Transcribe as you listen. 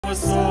was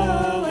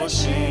so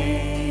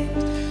ashamed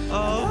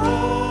of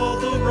all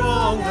the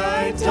wrong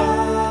I'd done,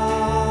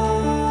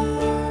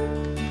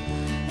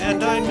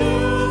 and I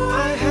knew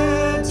I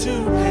had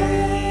to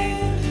pay.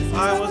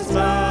 I was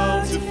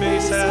bound to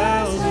face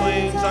hell's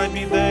flames. I'd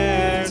be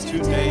there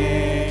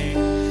today,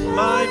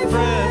 my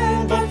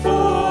friend, but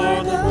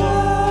for the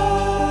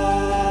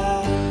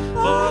blood,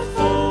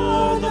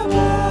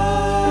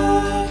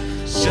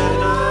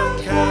 shed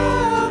on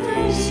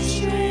Calvary's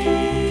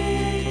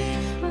tree.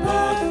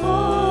 But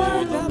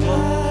for the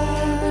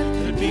blood,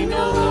 there'd be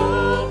no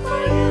hope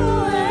for you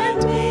and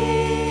me.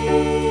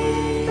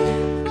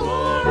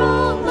 For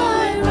all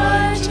my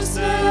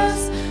righteousness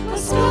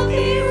was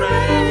filthy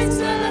rags,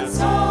 and that's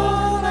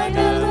all I'd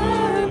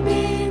ever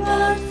be.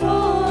 But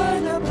for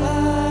the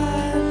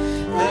blood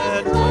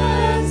that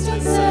cleanses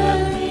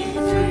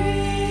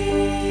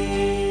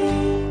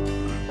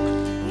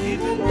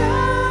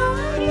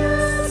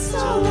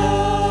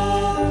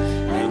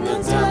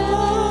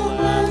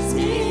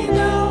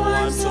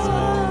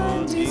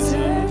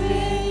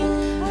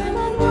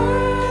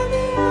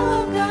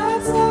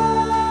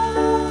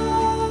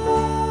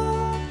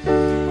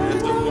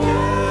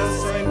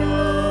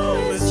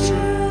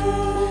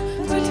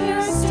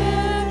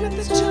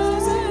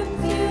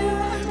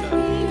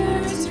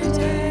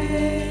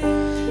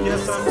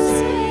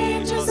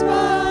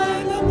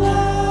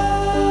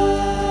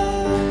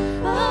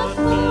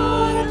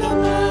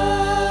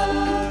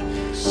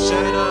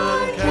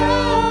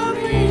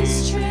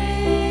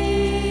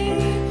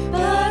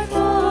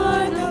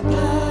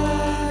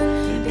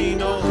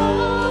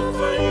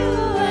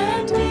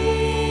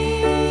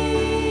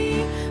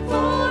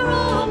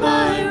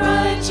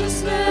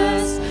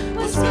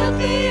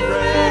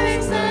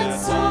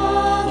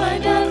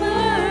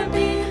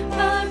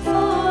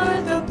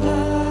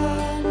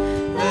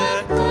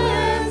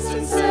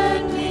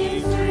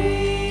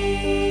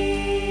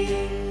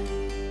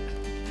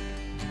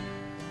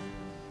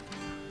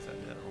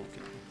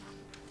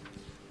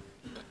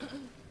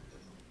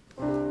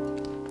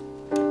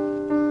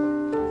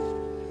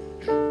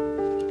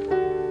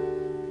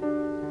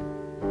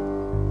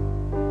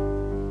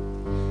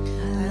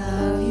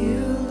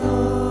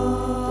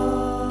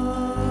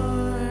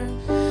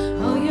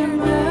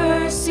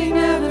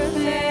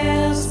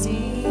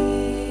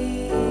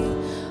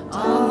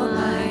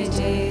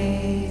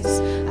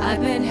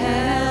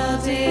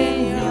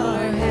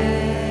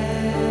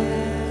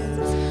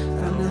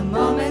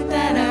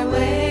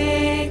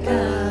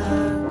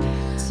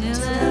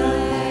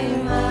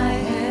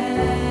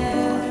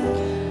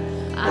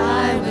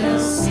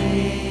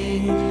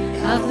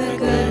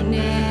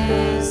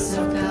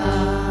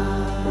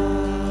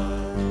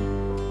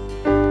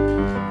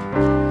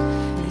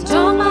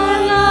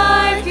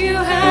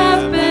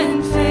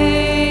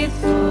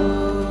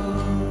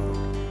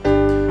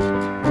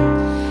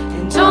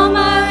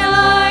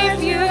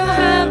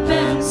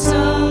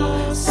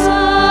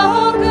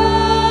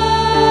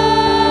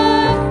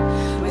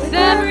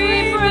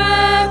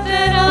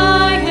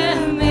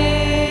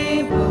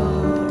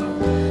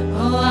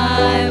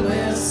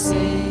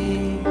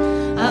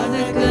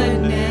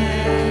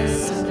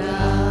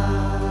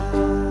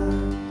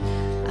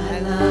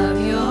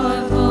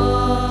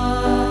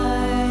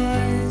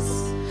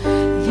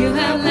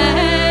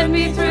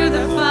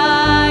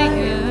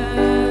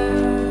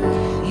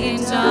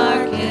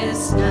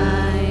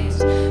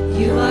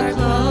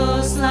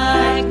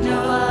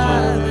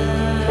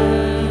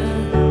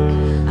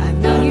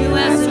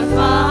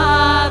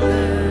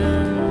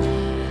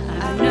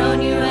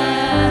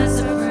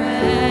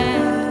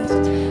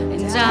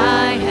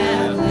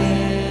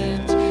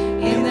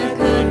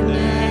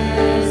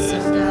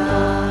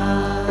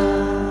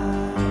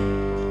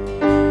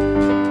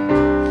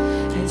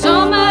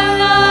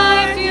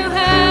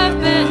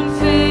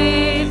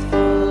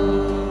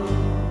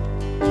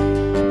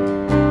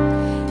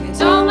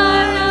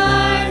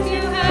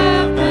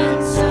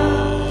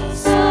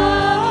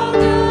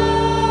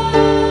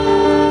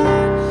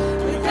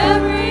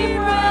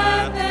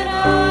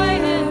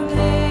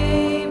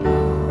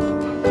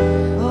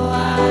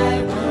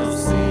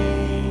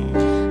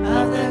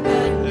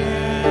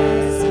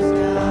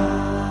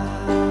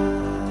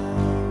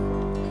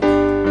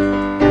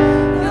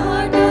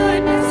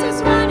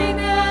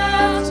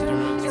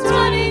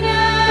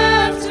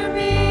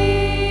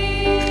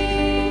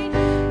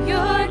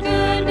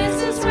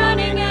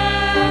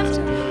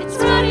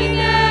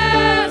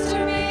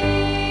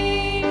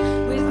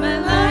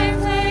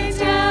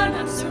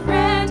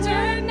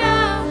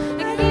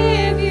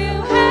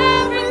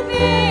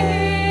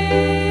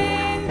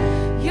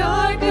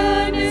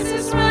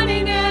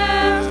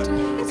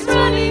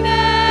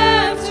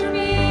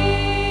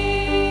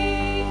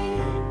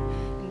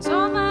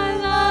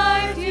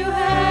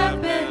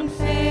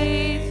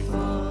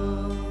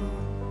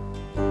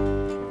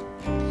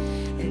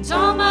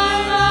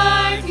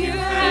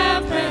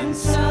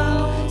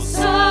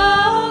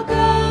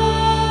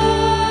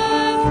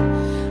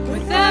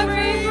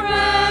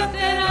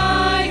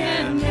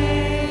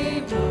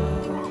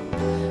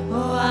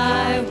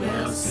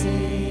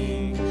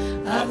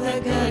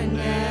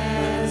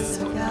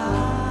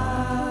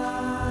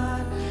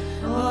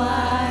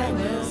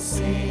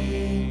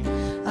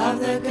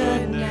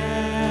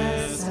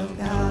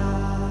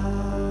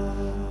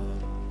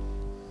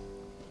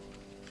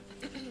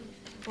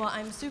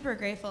I'm super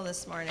grateful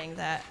this morning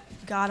that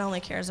God only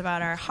cares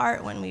about our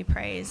heart when we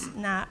praise,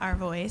 not our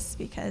voice,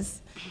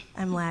 because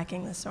I'm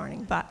lacking this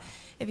morning. But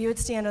if you would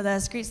stand with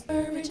us, greet.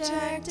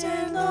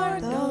 Rejected,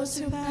 Lord, those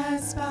who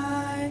pass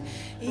by,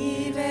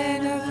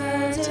 even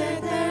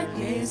averted their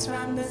gaze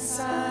from the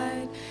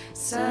side.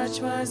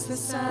 Such was the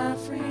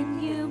suffering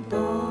you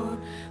bore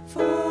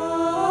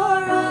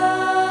for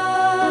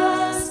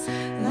us.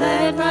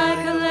 Led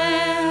like a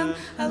lamb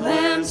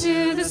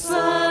to the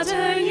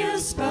slaughter, you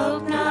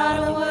spoke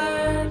not a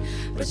word,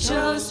 but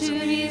chose to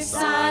be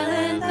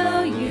silent,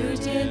 though you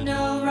did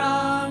no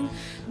wrong,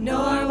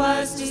 nor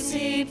was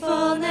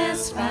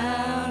deceitfulness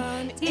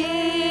found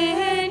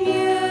in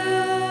you.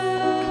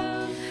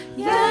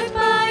 Yet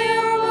by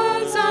your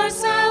wounds our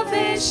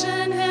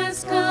salvation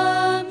has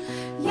come,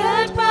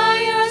 yet by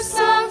your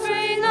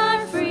suffering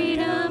our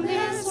freedom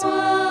is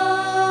won.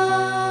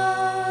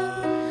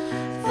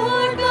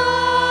 For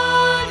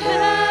God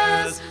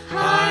has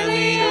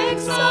highly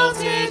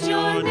exalted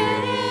your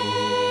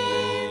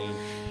name,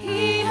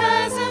 He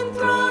has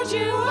enthroned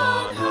you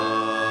on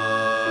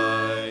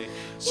high.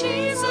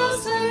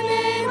 Jesus, the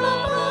name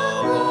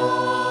above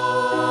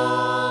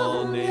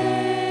all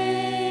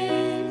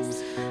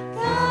names.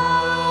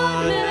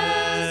 God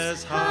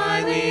has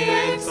highly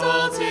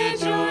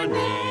exalted your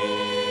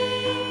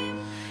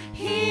name,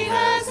 He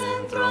has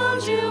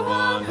enthroned you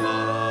on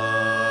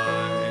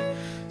high.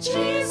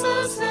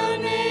 Jesus, the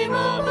name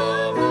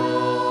above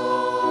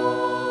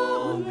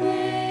all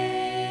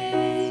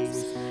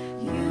names.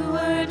 You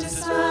were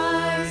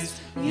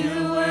despised,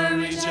 you were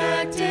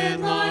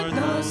rejected, Lord,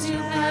 those who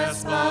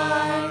passed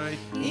by,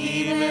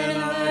 even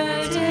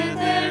averted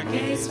their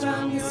gaze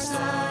from your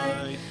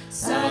side.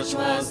 Such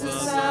was the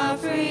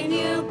suffering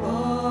you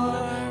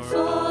bore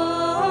for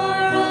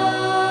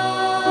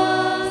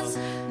us.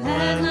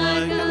 Led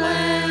like a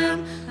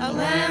lamb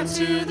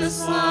to the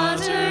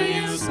slaughter,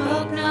 you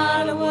spoke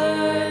not a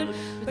word,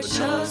 but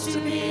chose to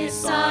be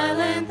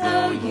silent,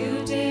 though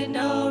you did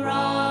no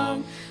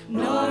wrong,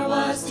 nor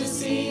was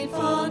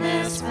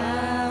deceitfulness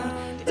found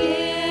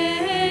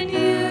in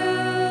you.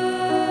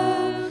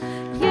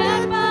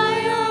 Yet by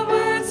your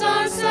words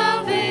our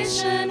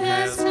salvation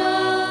has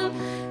come,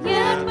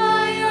 yet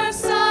by your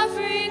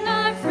suffering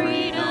our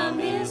freedom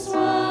is won.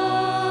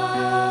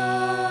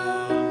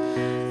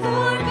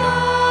 For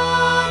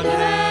God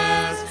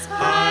has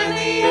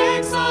highly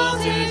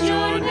exalted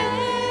your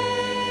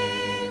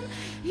name,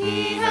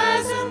 He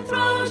has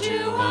enthroned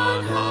you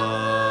on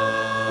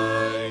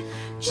high.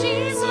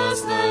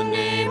 Jesus, the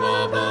name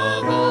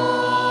above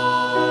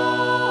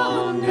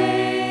all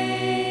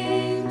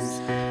names.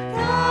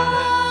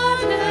 God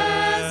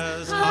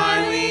has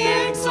highly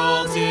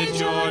exalted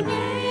your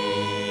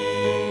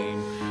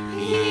name,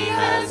 He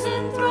has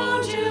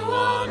enthroned you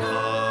on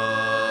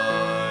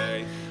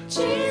high.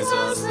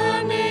 Jesus,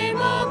 the name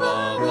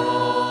above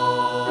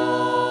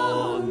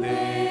all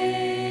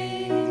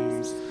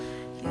names.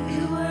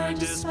 You were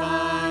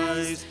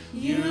despised,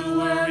 you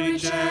were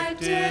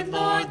rejected,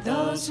 Lord,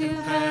 those who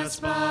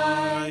passed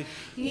by,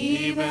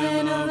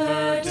 even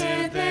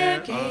averted their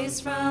gaze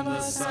from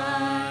the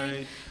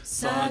side.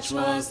 Such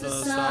was the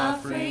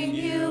suffering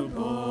you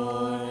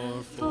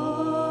bore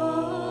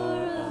for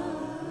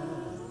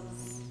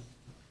us.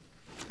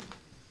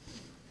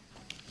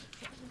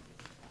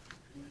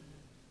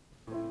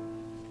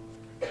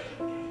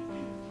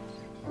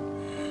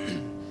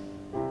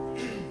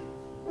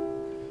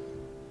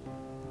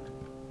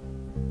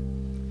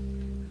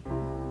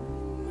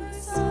 My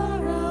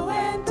sorrow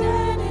and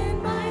dead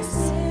in my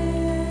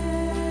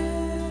sin,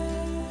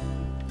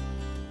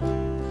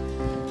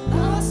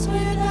 lost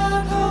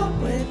without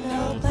hope, with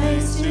no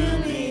place to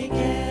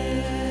begin.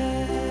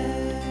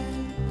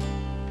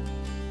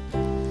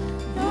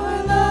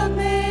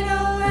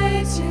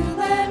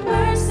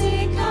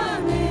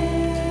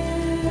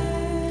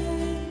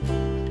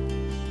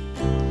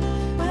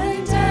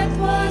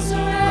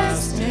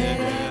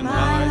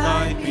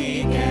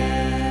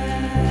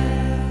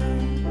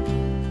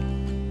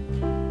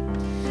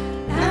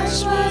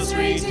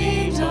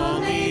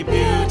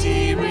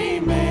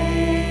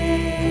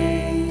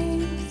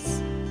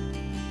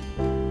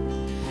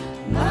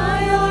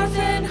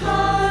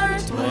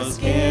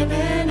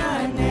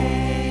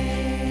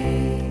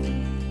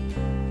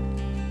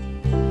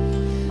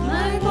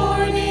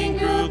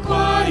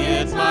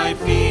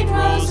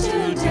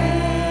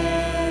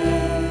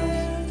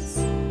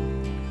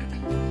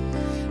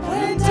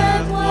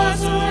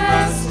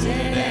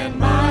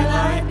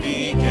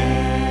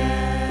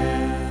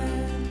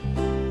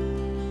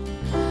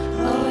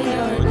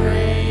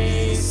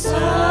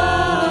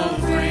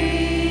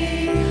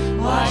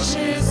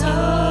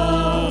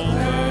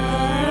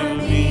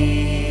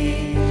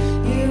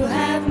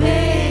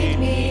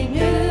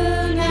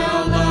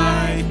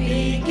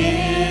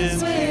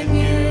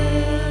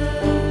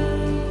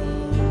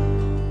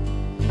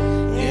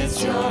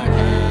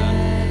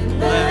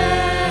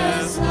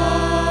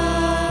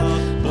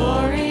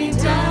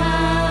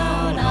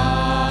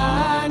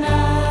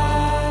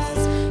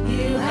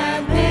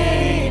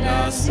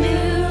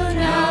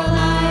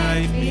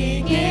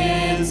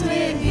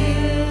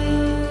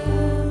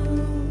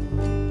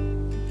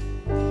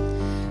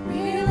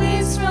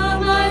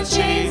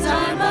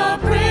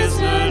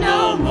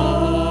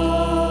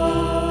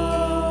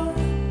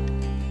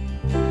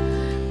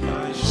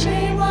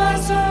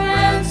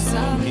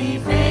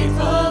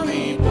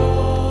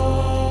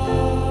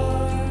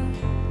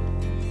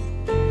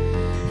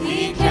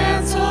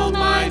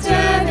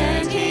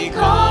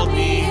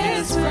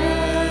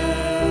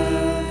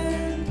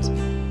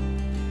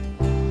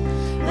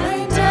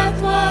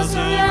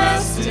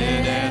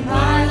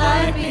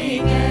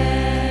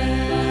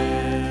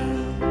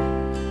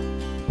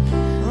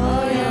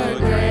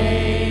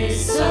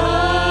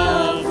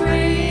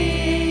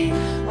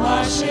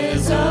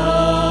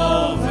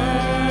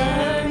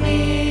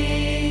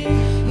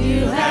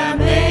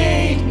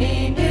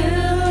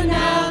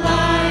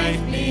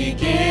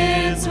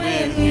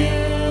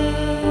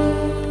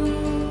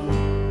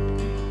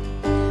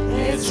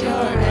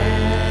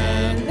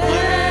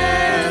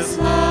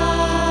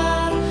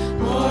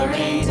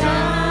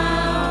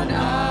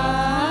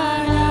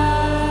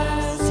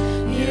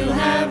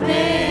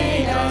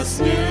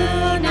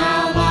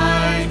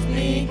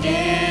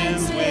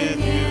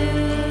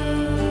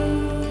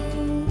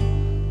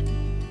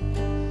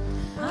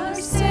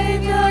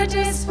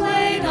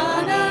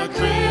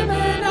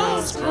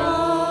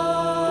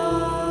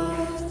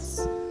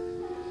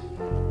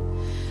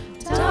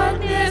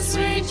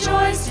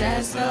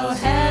 as though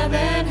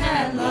heaven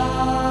had lost.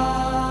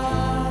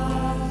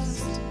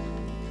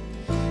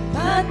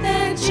 But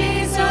then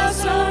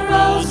Jesus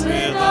arose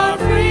with our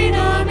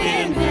freedom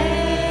in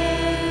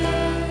hand.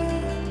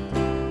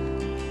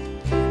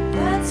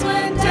 That's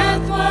when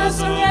death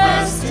was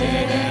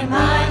arrested and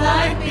my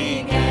life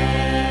began.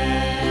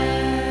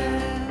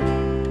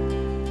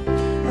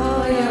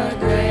 Oh, your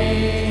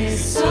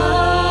grace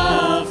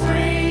so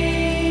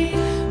free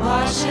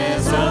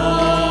washes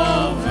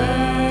over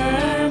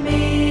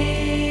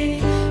me.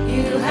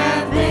 You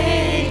have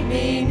made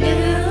me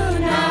new.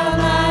 Now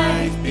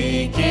life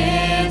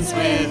begins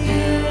with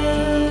you.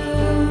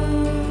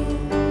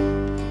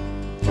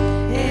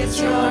 It's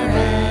your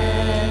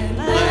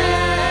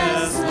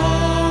endless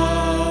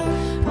love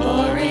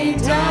pouring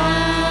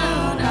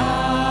down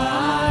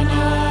on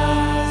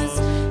us.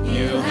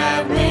 You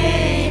have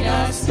made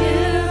us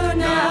new.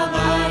 Now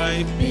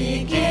life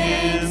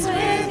begins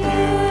with you.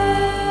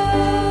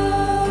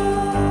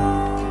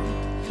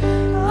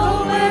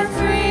 Oh, we're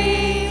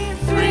free,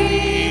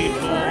 free,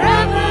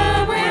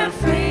 forever we're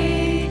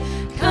free.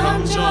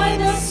 Come join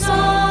the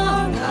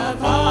song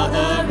of all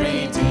the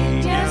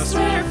redeemed. Yes,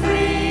 we're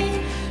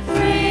free,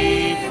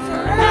 free,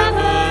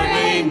 forever,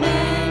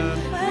 amen.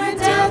 When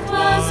death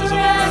was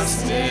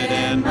arrested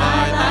and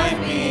my life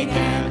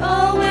began.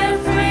 Oh, we're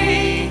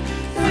free,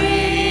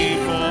 free,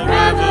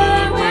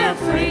 forever we're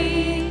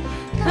free.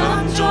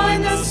 Come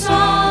join the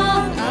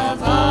song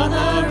of all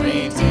the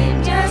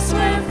redeemed. Yes,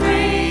 we're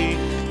free,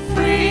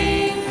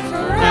 free,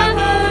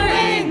 forever,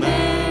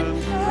 amen.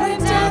 When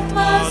death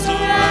was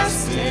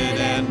arrested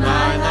and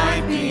my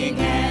life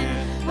began.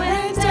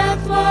 When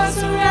death was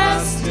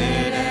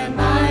arrested and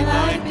my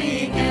life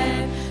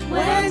began.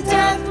 When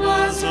death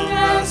was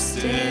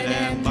arrested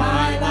and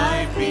my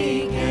life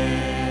began.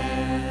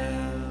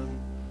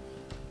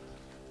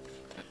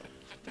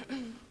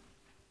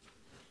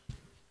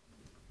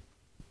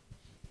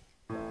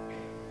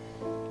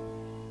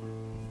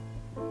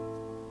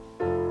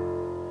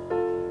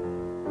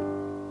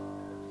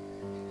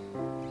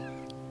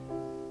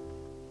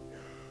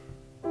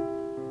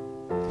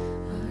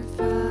 Our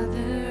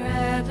Father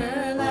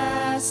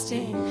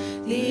everlasting,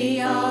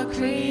 the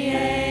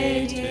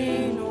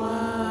all-creating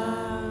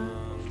one,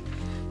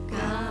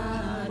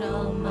 God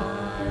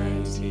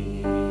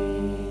Almighty.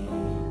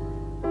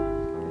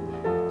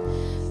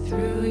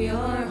 Through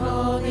your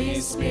Holy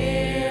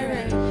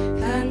Spirit,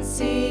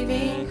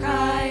 conceiving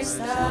Christ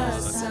the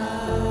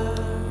Son,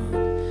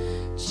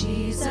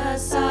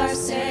 Jesus our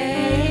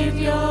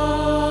Savior.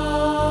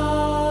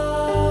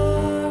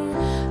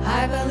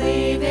 I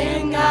believe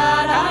in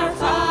God our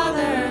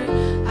Father.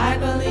 I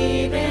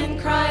believe in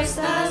Christ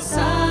the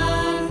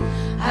Son.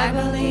 I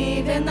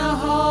believe in the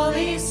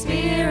Holy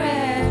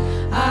Spirit.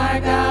 Our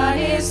God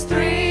is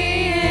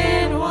three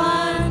in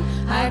one.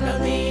 I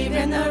believe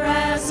in the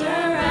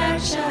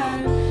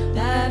resurrection,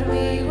 that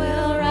we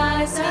will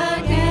rise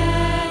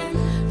again.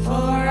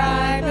 For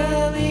I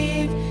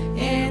believe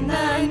in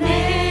the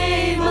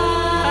name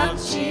of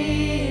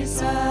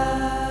Jesus.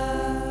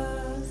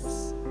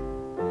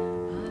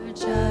 Our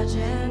judge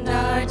and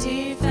our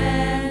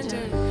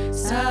defender,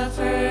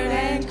 suffered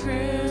and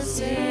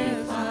crucified.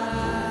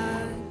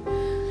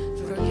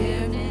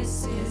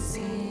 Forgiveness is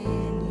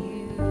in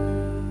you.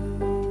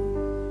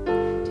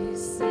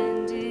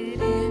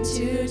 Descended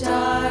into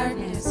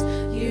darkness,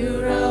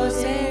 you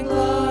rose in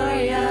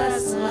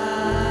glorious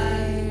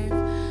life.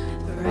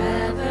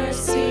 Forever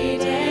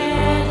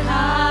seated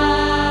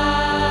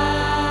high.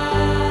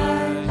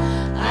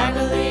 I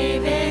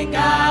believe in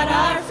God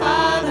our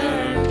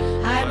Father.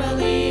 I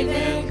believe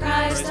in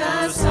Christ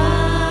the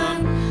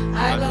Son.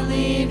 I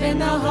believe in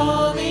the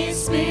Holy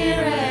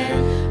Spirit.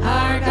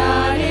 Our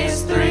God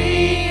is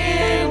three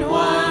in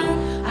one.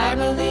 I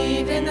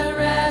believe in the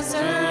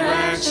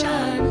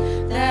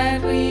resurrection,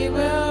 that we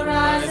will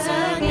rise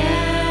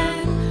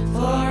again. For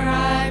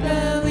I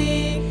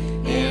believe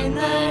in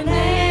the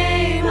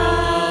name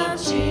of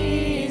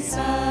Jesus.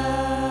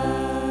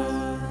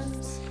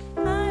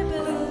 I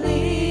believe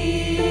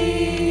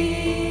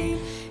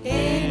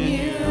in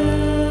you.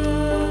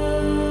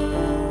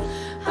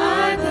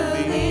 I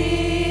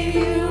believe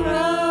you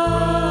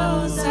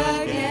rose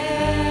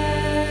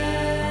again.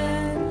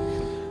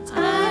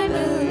 I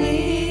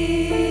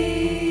believe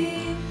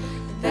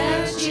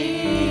that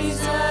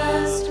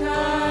Jesus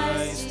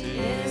Christ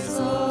is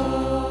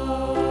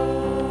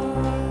Lord.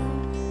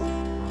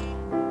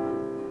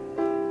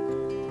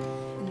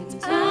 And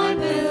I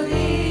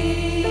believe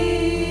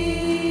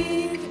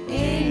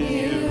in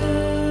you.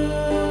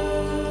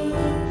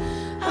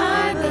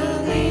 I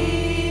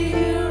believe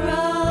you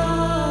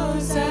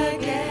rose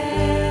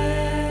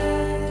again.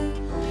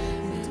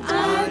 And I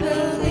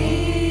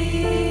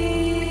believe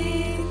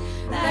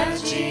that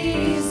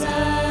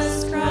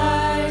Jesus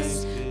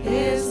Christ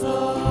is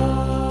Lord.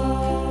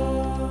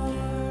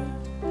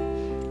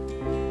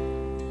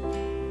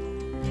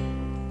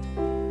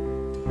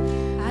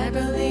 I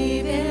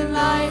believe in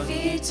life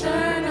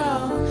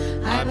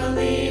eternal. I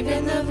believe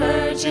in the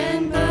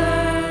virgin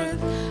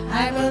birth.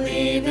 I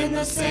believe in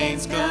the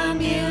saints'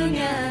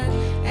 communion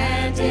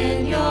and and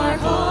in your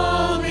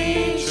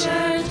holy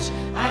church.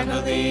 I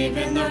believe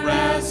in the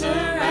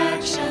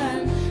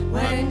resurrection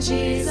when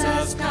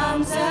Jesus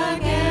comes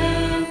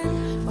again.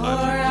 For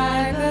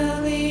I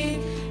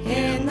believe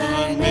in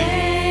the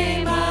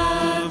name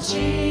of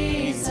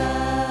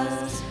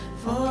Jesus.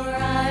 For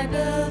I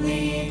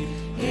believe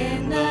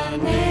in the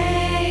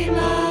name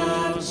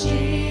of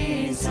Jesus.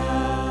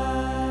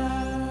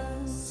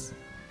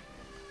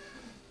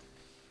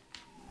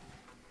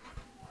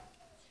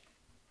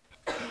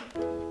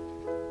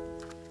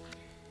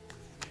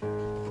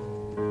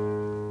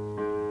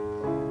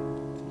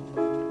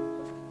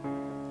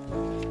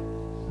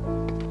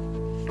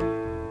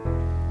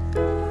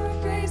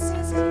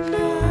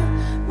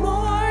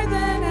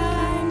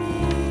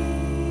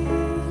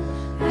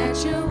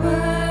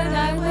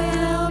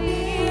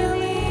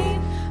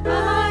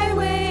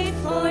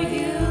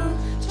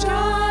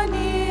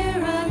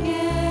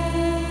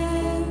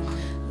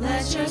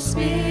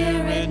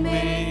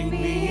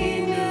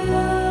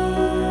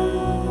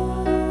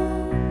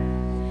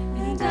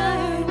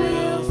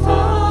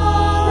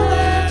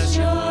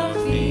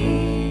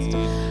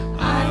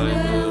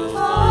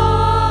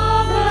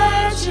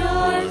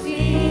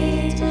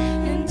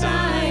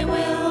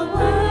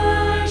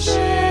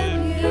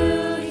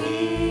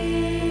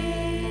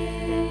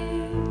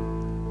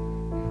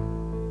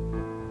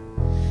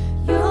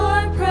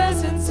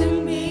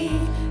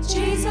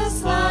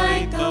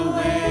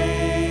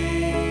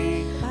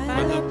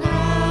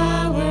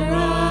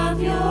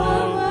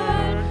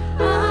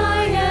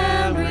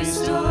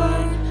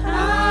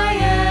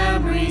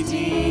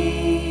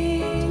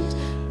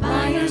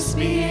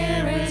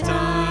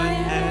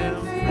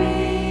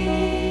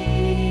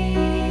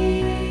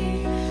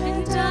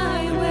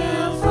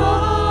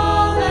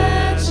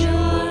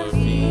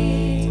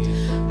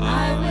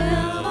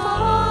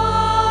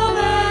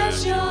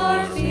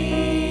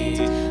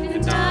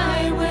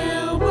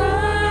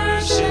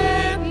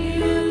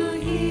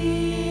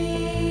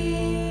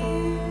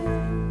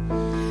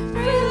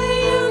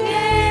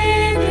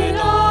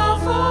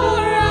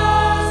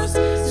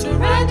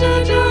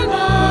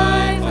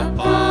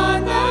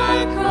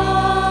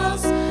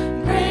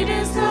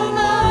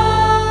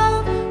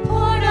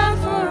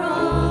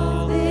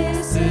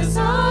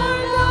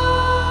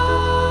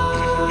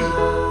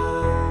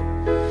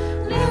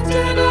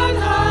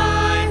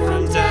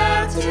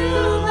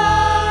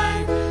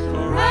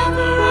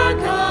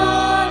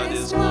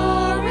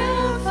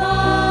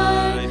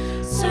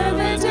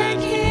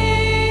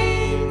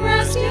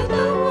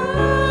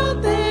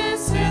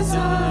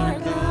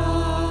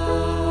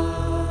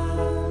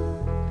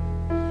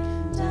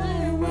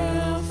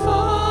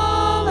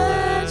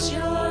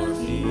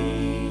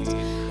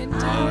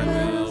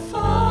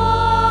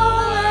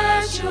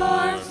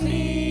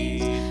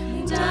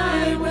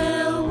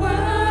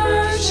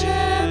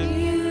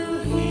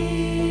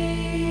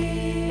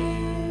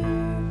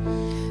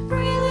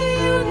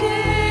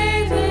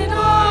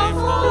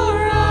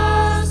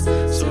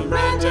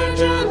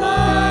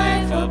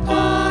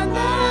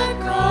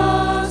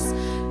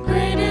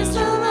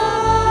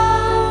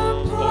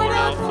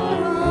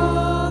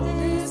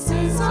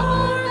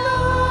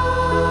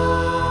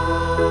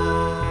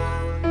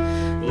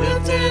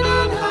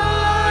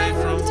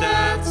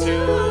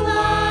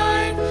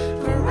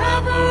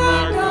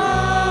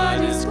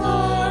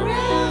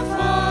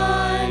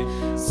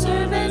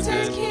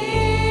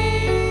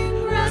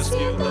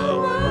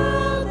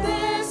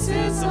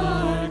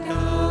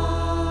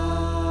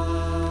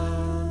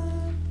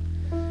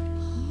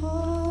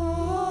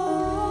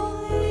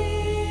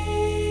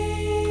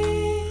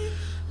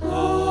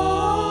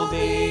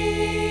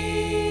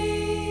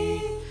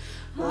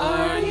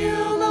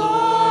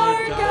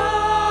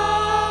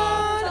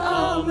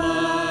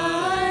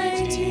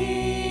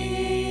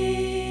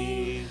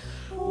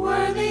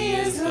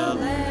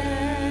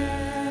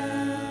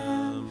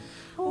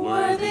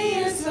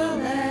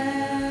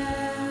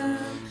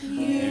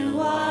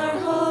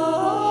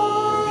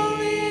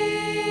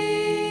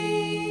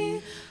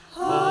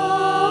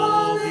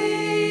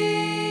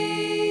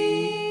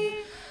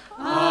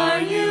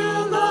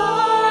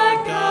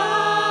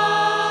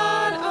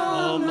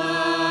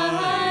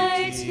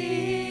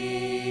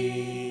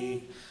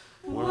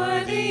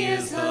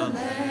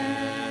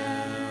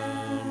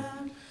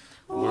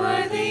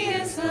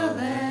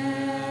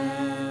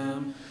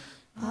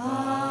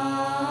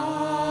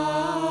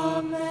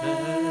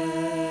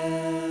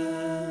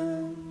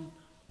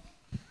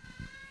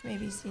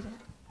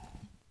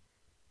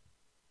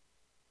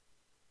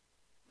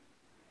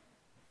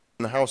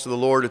 In the house of the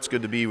Lord, it's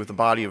good to be with the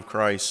body of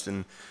Christ.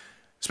 And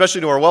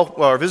especially to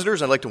our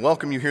visitors, I'd like to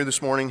welcome you here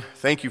this morning.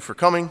 Thank you for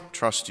coming.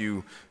 Trust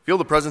you feel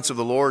the presence of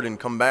the Lord and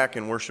come back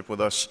and worship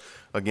with us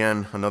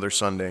again another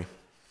Sunday.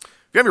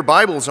 If you have your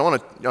Bibles, I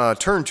want to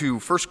turn to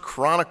 1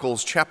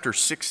 Chronicles chapter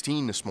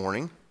 16 this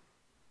morning.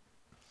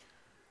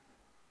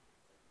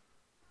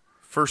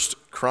 1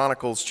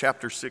 Chronicles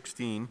chapter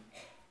 16.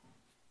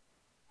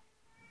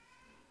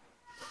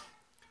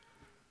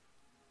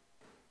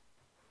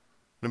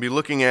 I'm going to be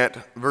looking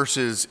at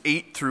verses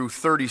 8 through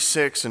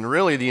 36, and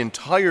really the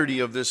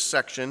entirety of this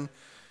section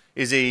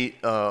is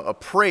a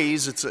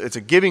praise. It's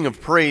a giving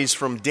of praise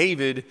from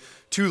David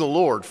to the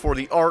Lord for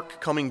the ark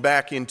coming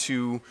back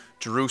into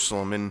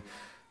Jerusalem. And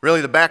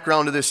really the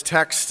background of this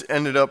text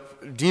ended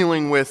up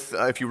dealing with,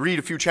 if you read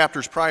a few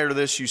chapters prior to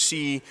this, you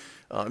see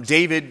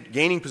David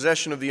gaining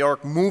possession of the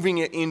ark, moving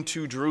it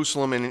into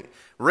Jerusalem, and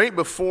right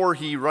before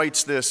he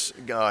writes this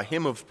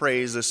hymn of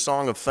praise, this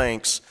song of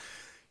thanks,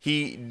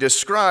 he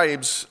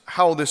describes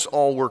how this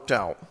all worked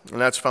out,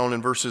 and that's found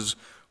in verses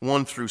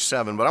 1 through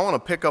 7. But I want to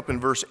pick up in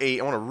verse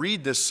 8. I want to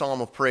read this psalm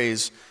of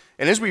praise,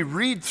 and as we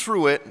read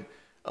through it,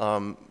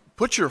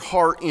 put your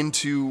heart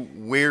into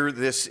where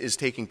this is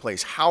taking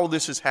place, how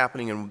this is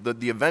happening, and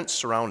the events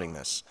surrounding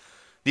this.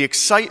 The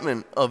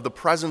excitement of the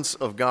presence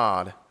of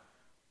God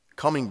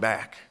coming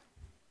back,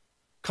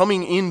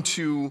 coming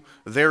into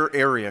their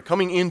area,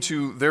 coming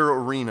into their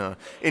arena.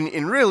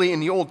 And really, in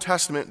the Old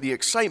Testament, the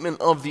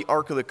excitement of the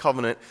Ark of the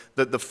Covenant,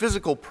 that the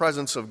physical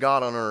presence of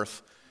God on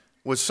earth,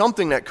 was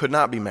something that could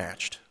not be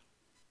matched.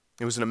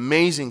 It was an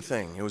amazing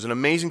thing. It was an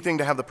amazing thing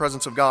to have the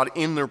presence of God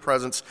in their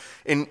presence.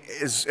 And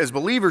as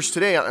believers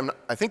today,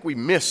 I think we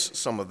miss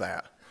some of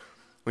that.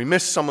 We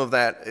miss some of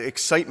that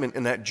excitement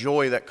and that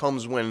joy that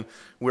comes when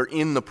we're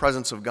in the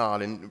presence of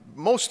God, and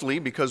mostly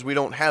because we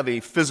don't have a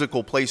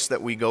physical place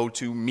that we go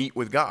to meet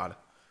with God.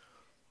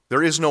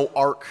 There is no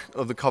Ark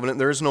of the Covenant.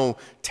 There is no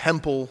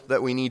temple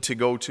that we need to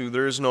go to.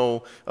 There is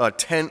no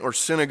tent or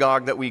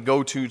synagogue that we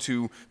go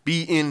to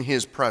be in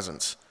His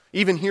presence.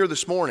 Even here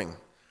this morning,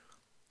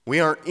 we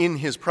aren't in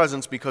His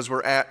presence because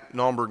we're at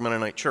Naumburg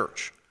Mennonite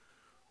Church.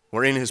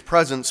 We're in His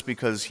presence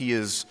because He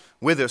is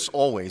with us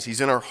always.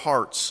 He's in our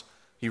hearts.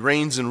 He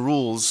reigns and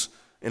rules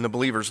in the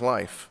believer's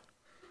life.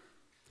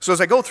 So as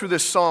I go through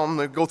this psalm,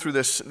 go through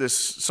this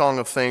song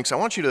of thanks, I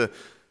want you to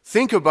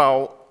think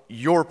about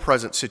your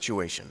present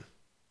situation.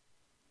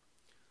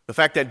 The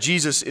fact that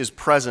Jesus is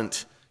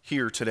present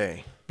here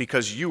today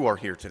because you are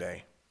here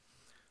today.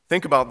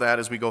 Think about that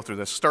as we go through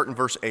this. Start in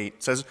verse 8.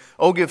 It says,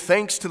 "Oh, give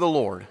thanks to the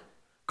Lord.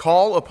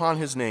 Call upon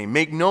His name.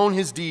 Make known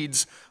His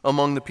deeds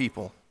among the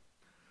people.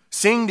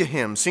 Sing to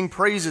Him. Sing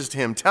praises to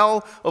Him.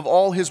 Tell of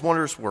all His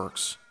wondrous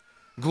works.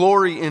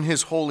 Glory in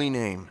His holy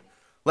name.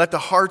 Let the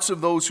hearts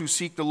of those who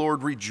seek the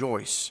Lord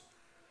rejoice.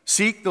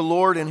 Seek the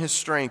Lord in His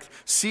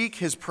strength. Seek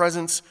His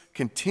presence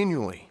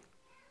continually.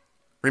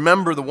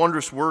 Remember the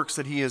wondrous works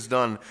that He has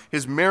done,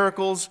 His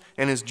miracles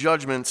and His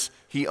judgments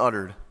He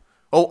uttered.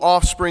 O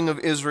offspring of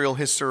Israel,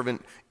 His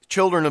servant,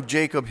 children of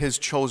Jacob, His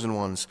chosen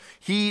ones.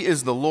 He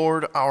is the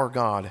Lord our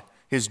God.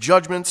 His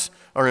judgments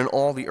are in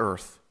all the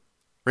earth.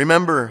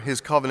 Remember His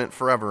covenant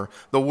forever,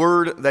 the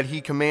word that He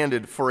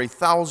commanded for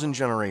 1,000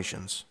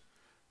 generations.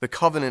 The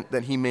covenant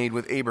that He made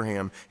with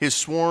Abraham, His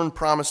sworn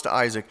promise to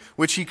Isaac,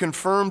 which He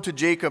confirmed to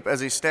Jacob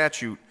as a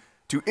statute,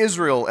 to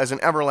Israel as an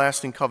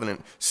everlasting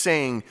covenant,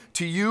 saying,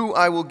 to you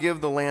I will give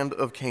the land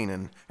of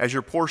Canaan as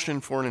your portion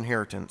for an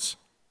inheritance.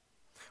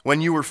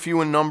 When you were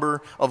few in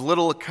number, of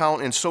little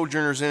account, and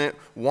sojourners in it,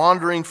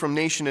 wandering from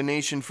nation to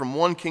nation, from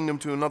one kingdom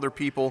to another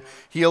people,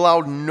 He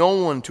allowed no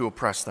one to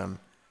oppress them.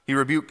 He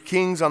rebuked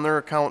kings on their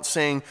account,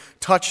 saying,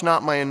 touch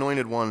not my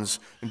anointed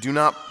ones, and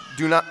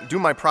do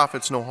my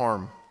prophets no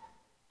harm.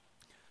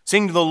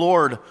 Sing to the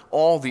Lord,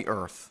 all the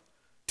earth.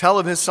 Tell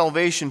of His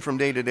salvation from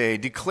day to day.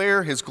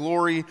 Declare His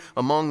glory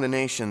among the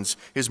nations,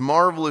 His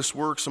marvelous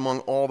works among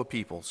all the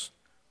peoples.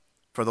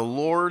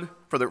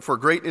 For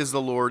great is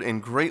the Lord,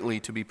 and greatly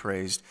to be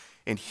praised,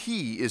 and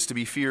He is to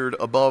be feared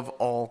above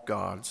all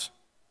gods.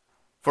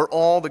 For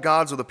all the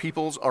gods of the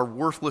peoples are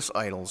worthless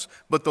idols,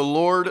 but the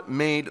Lord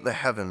made the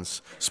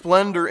heavens.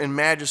 Splendor and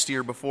majesty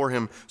are before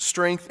Him.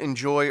 Strength and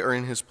joy are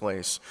in His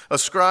place.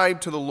 Ascribe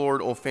to the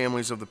Lord, O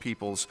families of the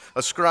peoples.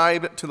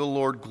 Ascribe to the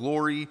Lord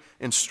glory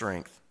and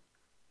strength.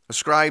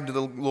 Ascribe to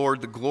the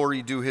Lord the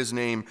glory due His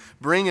name.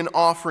 Bring an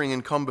offering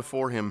and come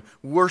before Him.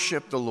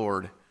 Worship the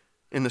Lord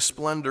in the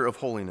splendor of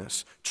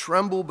holiness.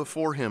 Tremble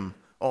before Him,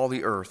 all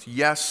the earth.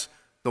 Yes,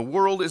 the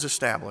world is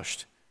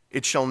established.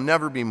 It shall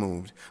never be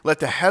moved. Let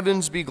the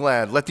heavens be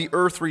glad. Let the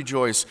earth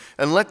rejoice.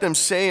 And let them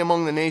say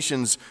among the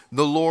nations,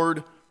 the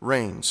Lord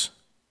reigns.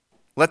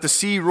 Let the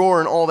sea roar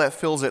and all that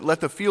fills it. Let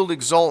the field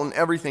exult and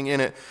everything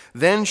in it.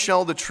 Then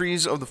shall the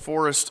trees of the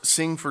forest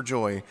sing for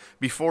joy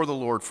before the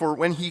Lord. For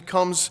when He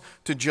comes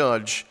to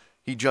judge,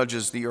 He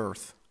judges the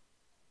earth.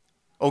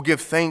 Oh,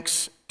 give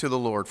thanks to the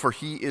Lord, for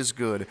He is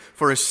good,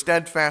 for His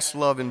steadfast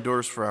love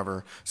endures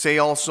forever. Say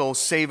also,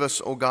 save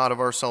us, O God of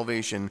our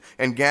salvation,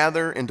 and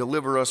gather and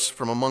deliver us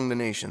from among the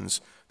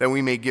nations, that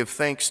we may give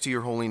thanks to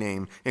your holy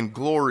name and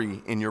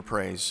glory in your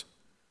praise.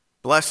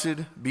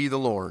 Blessed be the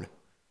Lord,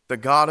 the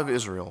God of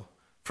Israel,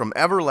 from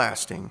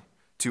everlasting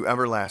to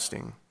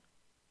everlasting.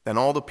 Then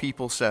all the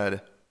people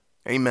said,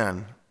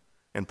 Amen,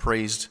 and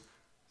praised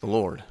the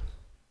Lord.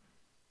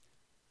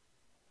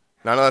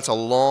 Now, I know that's a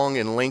long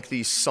and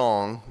lengthy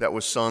song that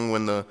was sung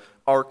when the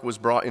ark was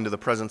brought into the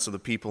presence of the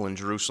people in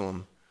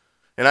Jerusalem.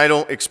 And I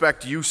don't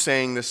expect you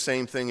saying the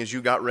same thing as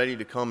you got ready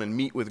to come and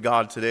meet with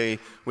God today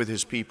with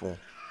His people.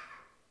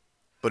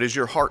 But is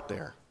your heart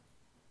there?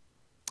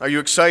 Are you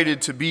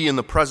excited to be in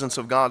the presence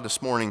of God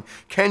this morning?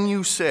 Can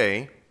you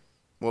say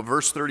what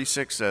verse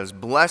 36 says,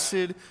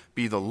 "Blessed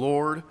be the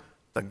Lord,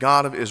 the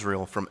God of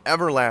Israel, from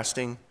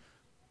everlasting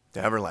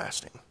to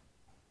everlasting"?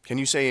 Can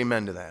you say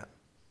amen to that?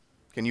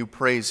 Can you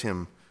praise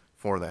him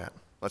for that?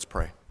 Let's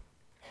pray.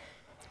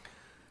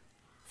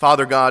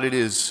 Father God, it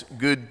is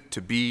good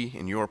to be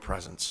in your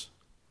presence.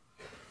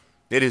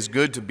 It is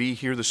good to be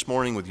here this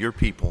morning with your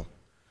people,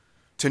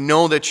 to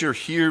know that you're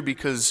here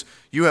because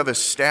you have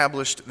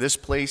established this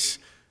place,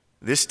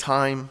 this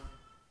time,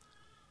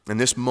 and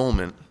this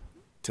moment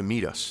to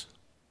meet us.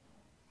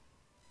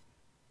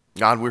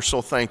 God, we're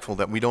so thankful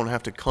that we don't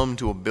have to come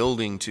to a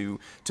building to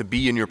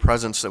be in your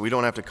presence, that we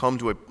don't have to come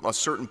to a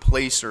certain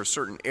place or a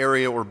certain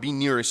area or be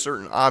near a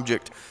certain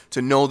object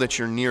to know that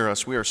you're near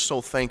us. We are so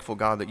thankful,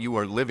 God, that you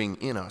are living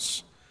in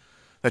us,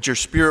 that your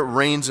Spirit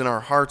reigns in our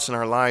hearts and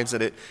our lives,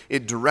 that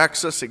it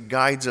directs us, it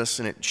guides us,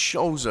 and it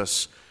shows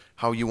us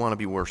how you want to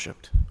be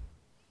worshiped.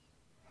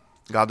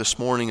 God, this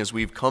morning as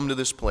we've come to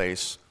this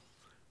place,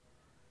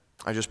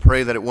 I just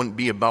pray that it wouldn't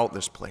be about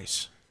this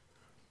place,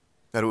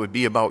 that it would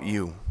be about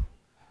you.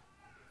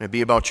 It'd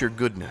be about your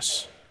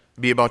goodness.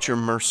 It'd be about your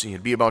mercy.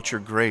 It'd be about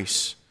your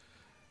grace,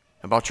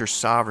 about your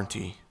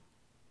sovereignty.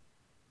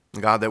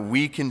 And God, that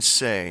we can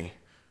say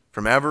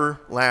from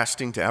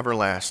everlasting to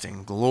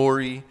everlasting,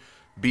 glory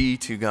be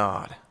to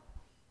God.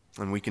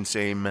 And we can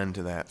say amen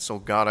to that. So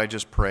God, I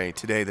just pray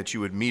today that you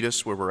would meet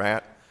us where we're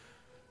at.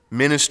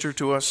 Minister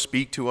to us,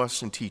 speak to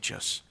us, and teach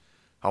us.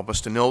 Help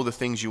us to know the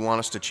things you want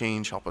us to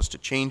change. Help us to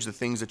change the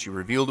things that you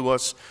reveal to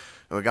us.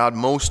 And God,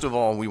 most of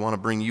all, we want to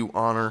bring you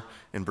honor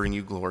and bring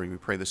you glory. We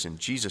pray this in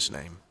Jesus'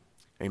 name.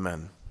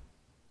 Amen.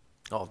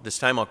 Oh, this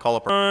time I'll call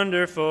up our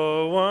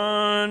wonderful,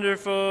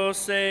 wonderful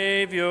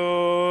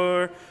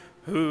Savior,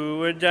 who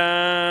would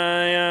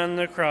die on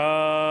the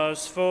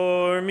cross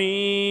for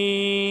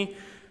me,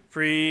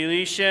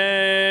 freely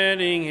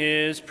shedding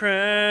his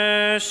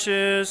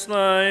precious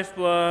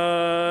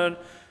lifeblood,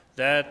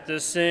 that the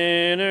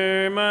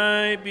sinner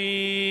might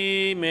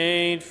be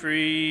made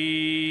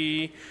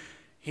free.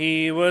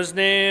 He was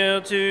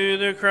nailed to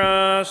the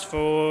cross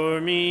for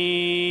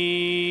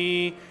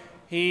me.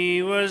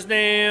 He was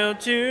nailed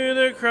to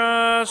the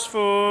cross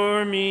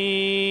for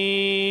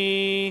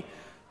me.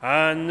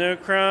 On the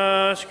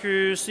cross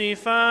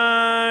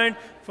crucified,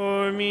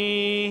 for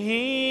me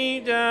he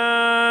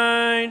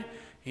died.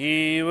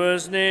 He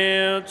was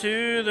nailed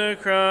to the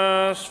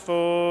cross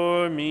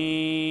for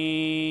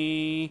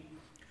me.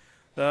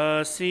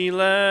 Thus he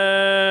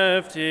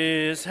left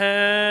his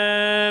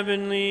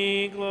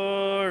heavenly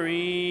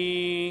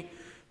glory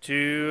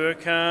to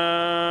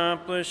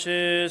accomplish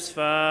his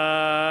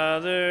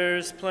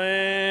Father's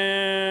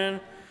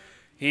plan.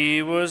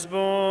 He was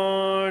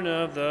born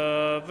of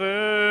the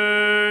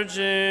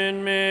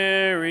Virgin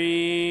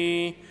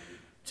Mary,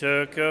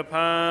 took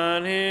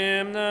upon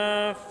him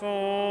the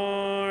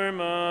form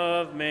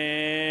of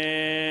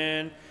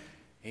man.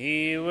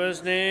 He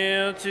was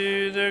nailed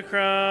to the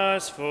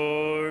cross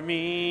for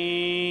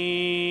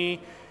me.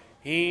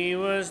 He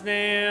was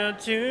nailed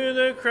to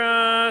the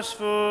cross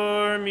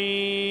for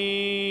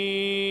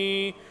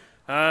me.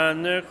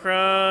 On the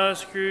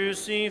cross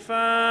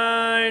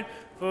crucified,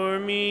 for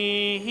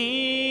me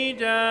he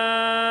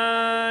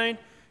died.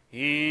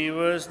 He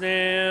was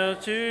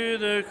nailed to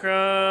the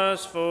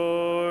cross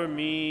for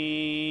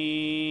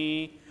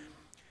me.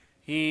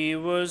 He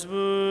was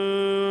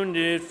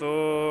wounded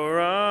for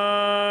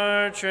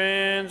our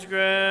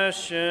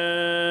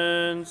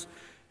transgressions,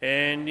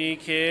 and he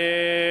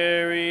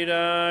carried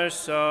our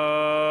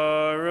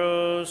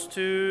sorrows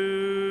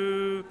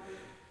too.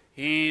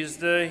 He's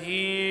the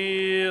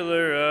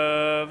healer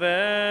of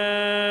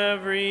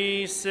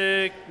every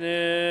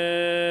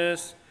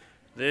sickness.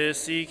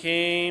 This he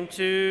came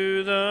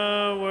to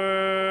the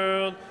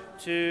world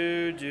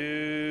to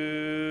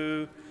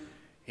do.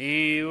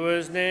 He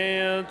was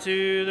nailed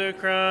to the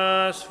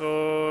cross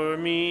for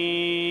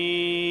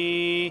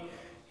me.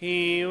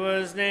 He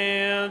was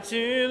nailed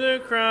to the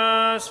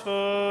cross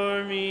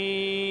for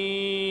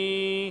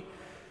me.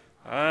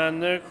 On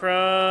the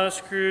cross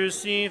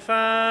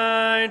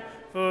crucified,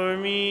 for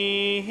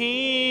me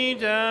he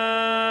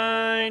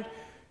died.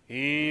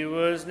 He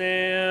was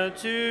nailed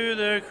to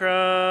the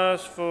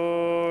cross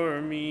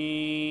for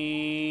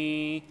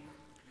me.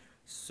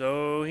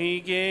 So he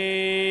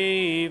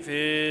gave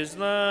his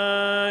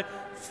life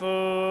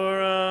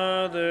for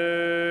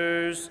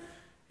others,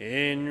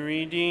 in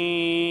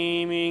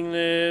redeeming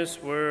this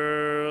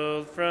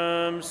world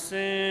from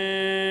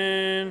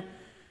sin.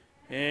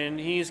 And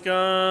he's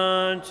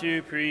gone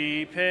to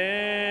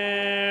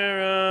prepare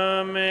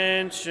a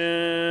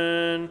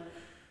mansion,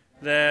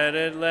 that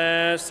at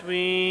last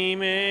we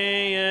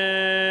may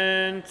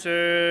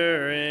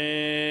enter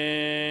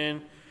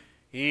in.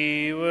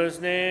 He was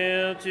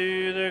nailed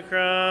to the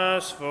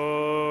cross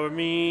for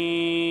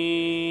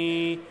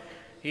me.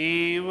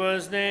 He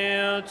was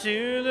nailed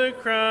to the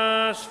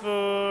cross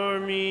for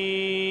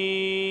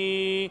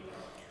me.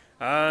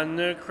 On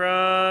the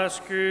cross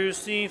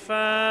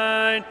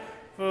crucified,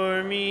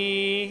 for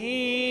me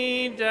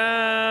he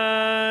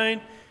died.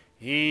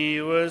 He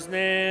was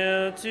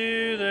nailed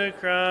to the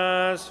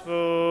cross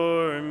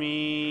for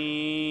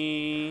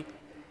me.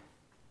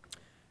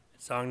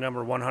 Song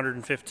number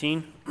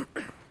 115.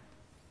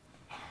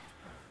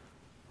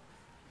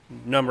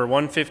 Number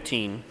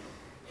 115.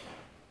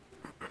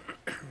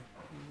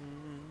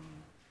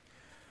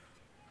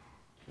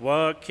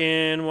 What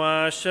can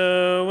wash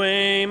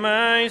away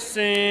my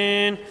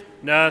sin?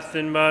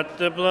 Nothing but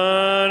the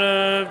blood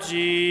of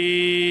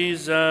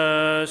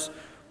Jesus.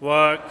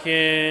 What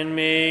can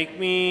make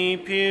me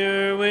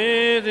pure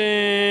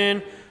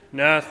within?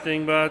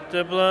 Nothing but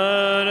the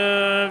blood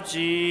of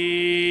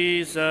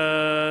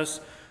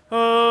Jesus.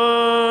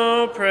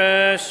 Oh,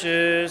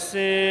 precious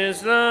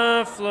is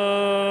the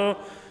flow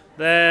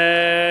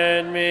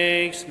that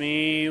makes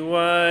me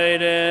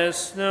white as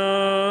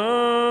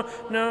snow.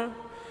 No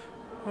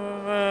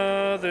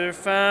other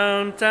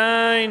fount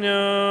I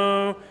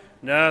know,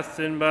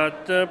 nothing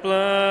but the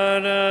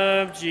blood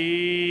of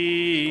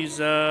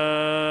Jesus.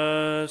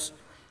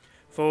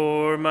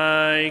 For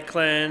my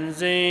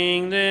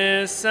cleansing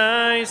this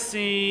I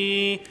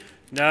see,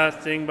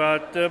 nothing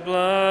but the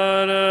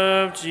blood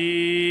of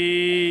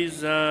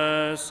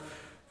Jesus.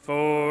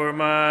 For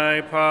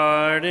my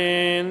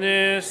pardon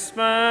this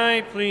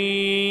my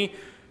plea,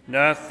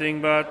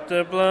 nothing but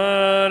the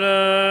blood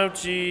of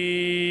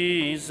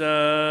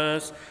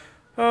Jesus.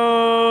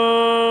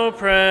 Oh,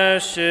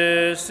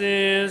 precious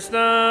is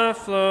the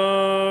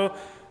flow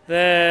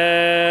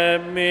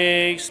that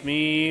makes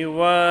me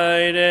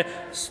white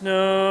as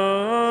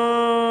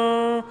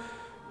snow.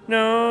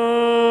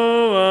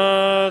 No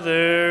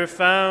other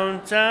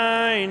fount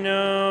I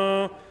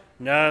know,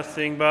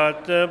 nothing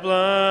but the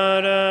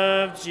blood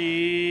of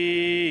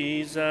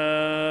Jesus.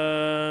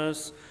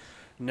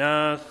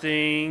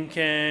 Nothing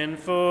can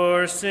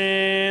for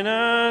sin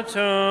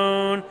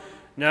atone,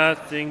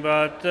 nothing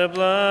but the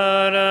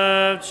blood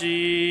of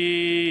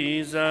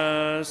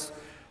Jesus.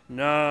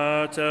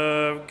 Not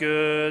of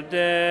good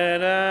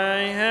that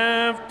I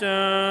have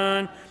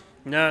done,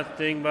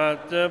 nothing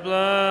but the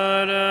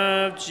blood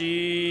of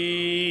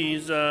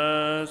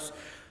Jesus.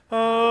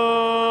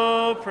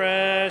 Oh,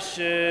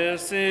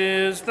 precious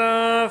is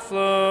the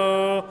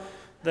flow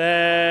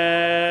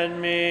that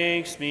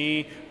makes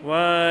me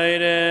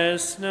white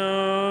as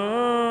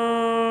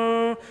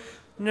snow.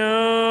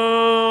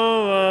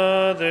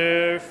 No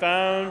other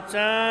fount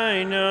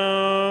I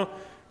know,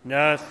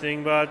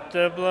 nothing but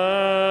the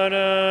blood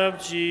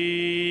of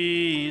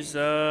Jesus.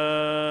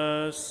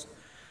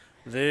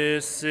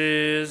 This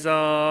is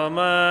all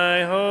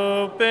my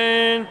hope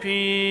and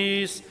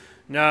peace,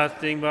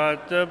 nothing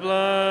but the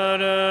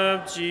blood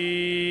of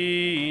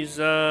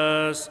Jesus.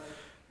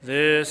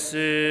 This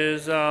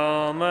is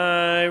all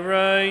my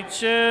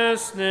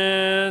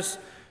righteousness,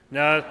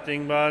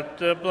 nothing but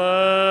the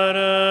blood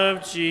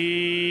of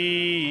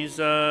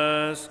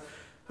Jesus.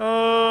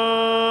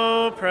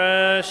 Oh,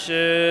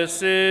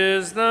 precious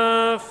is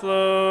the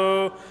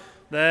flow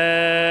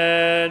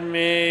that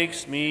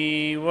makes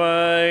me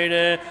white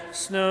as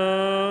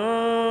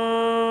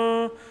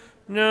snow.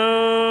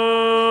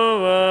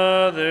 No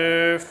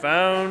other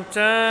fount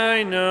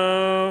I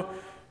know,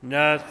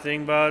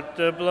 nothing but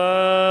the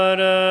blood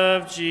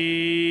of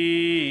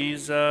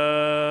Jesus.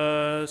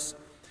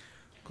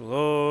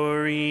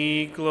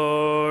 Glory,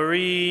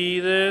 glory,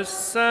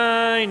 this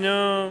I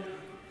know,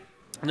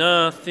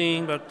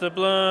 nothing but the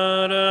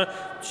blood of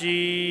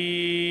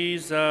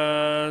Jesus.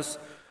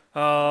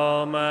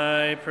 All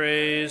my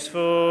praise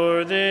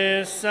for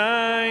this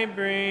I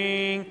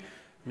bring,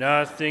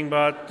 nothing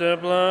but the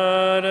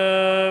blood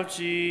of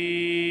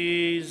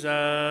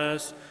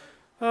Jesus.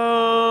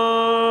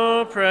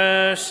 Oh,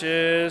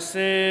 precious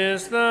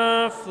is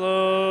the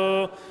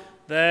flow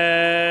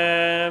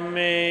that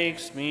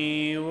makes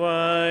me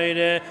white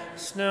as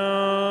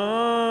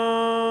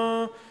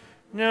snow.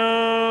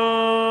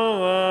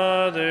 No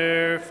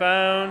other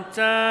fount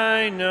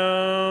I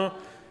know,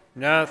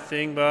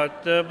 nothing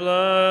but the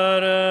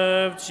blood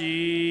of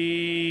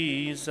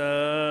Jesus.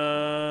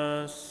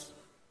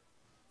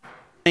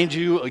 Remind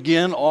you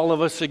again, all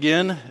of us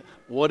again,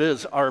 what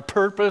is our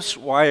purpose?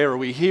 Why are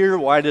we here?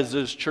 Why does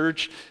this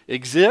church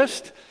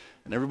exist?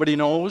 And everybody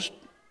knows,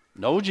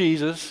 know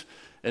Jesus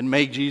and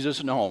make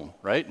Jesus known,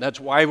 right? That's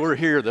why we're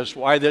here. That's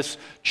why this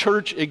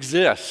church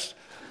exists.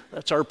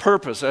 That's our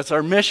purpose. That's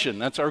our mission.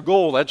 That's our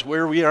goal. That's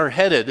where we are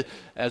headed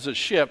as a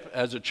ship,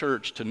 as a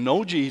church, to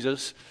know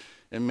Jesus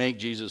and make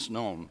Jesus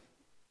known.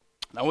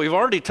 Now, we've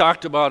already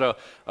talked about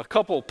a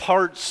couple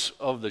parts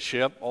of the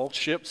ship. All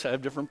ships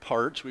have different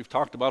parts. We've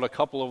talked about a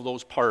couple of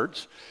those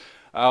parts.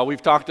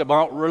 We've talked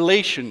about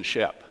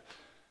relationship.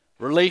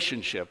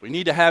 Relationship. We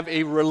need to have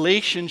a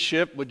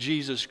relationship with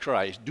Jesus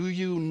Christ. Do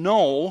you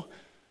know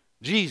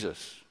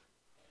Jesus?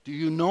 Do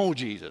you know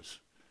Jesus?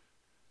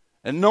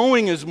 And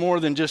knowing is more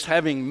than just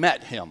having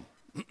met him.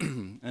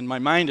 And my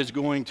mind is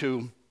going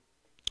to,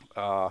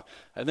 I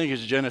think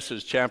it's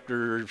Genesis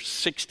chapter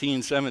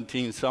 16,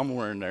 17,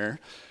 somewhere in there,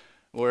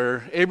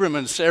 where Abram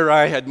and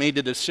Sarai had made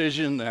the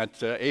decision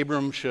that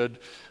Abram should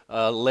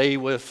lay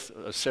with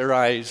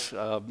Sarai's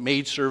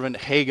maidservant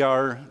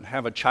Hagar and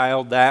have a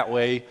child that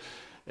way.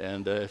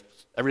 and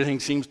everything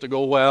seems to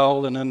go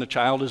well, and then the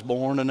child is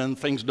born, and then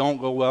things don't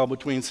go well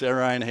between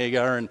Sarai and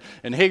Hagar,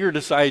 and Hagar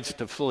decides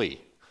to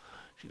flee.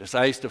 She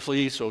decides to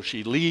flee, so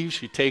she leaves,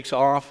 she takes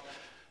off,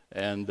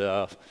 and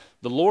the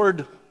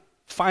Lord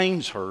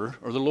finds her,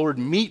 or the Lord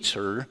meets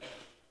her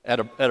at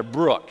a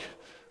brook,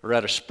 or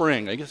at a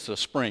spring. I guess it's a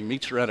spring,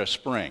 meets her at a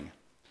spring.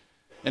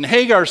 And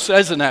Hagar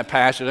says in that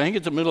passage, I think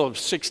it's the middle of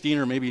 16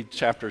 or maybe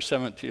chapter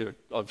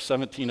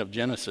 17 of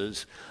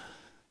Genesis,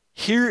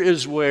 here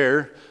is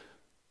where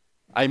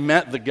I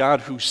met the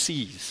God who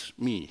sees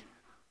me.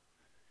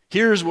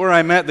 Here's where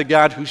I met the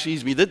God who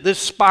sees me. This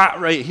spot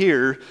right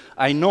here,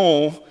 I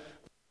know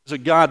is a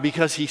God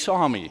because he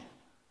saw me.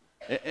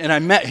 And I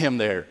met him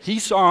there. He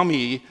saw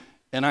me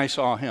and I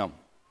saw him.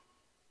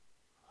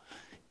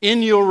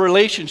 In your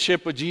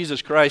relationship with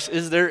Jesus Christ,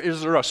 is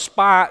there a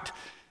spot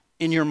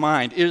in your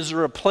mind? Is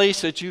there a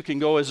place that you can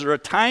go? Is there a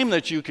time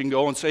that you can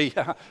go and say,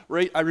 yeah,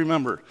 right, I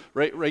remember,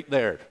 right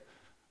there.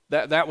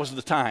 That was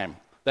the time.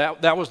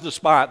 That was the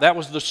spot. That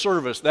was the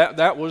service.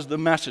 That was the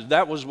message.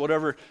 That was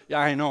whatever. Yeah,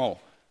 I know.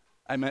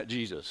 I met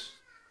Jesus.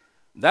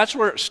 That's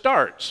where it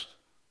starts.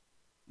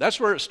 That's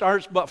where it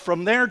starts. But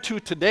from there to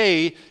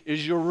today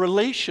is your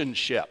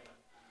relationship.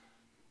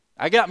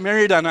 I got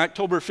married on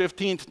October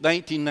 15th,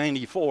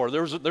 1994.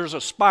 There's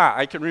a spot.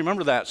 I can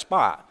remember that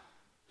spot.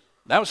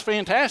 That was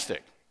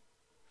fantastic.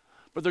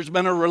 But there's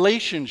been a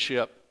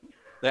relationship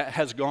that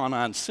has gone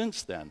on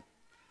since then.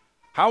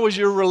 How is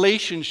your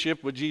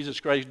relationship with Jesus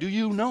Christ? Do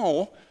you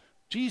know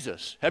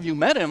Jesus? Have you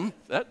met him?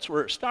 That's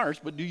where it starts,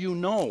 but do you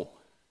know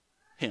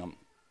him?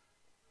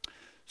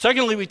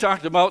 Secondly, we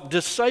talked about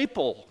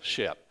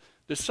discipleship.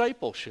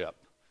 Discipleship.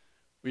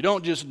 We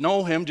don't just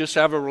know him, just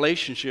have a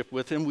relationship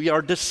with him. We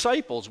are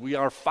disciples. We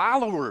are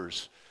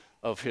followers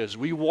of his.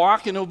 We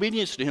walk in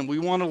obedience to him. We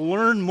want to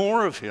learn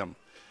more of him.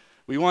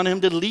 We want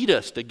him to lead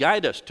us, to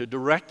guide us, to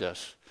direct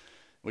us.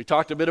 We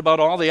talked a bit about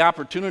all the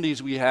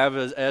opportunities we have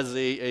as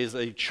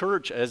a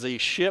church, as a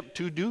ship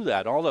to do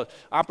that. All the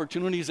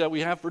opportunities that we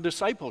have for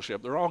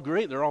discipleship. They're all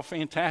great. They're all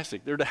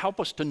fantastic. They're to help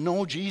us to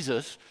know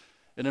Jesus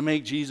and to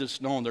make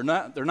Jesus known. They're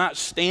not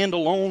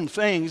standalone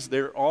things.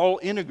 They're all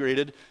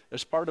integrated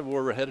as part of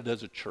where we're headed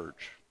as a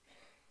church.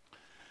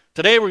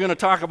 Today we're going to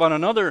talk about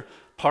another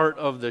part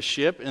of the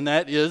ship, and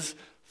that is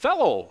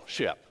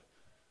fellowship.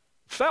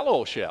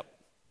 Fellowship.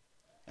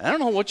 I don't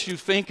know what you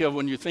think of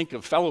when you think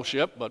of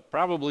fellowship, but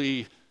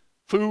probably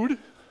food,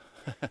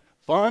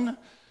 fun,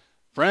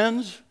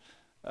 friends.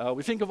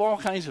 We think of all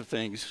kinds of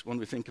things when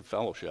we think of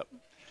fellowship.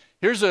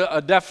 Here's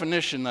a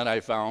definition that I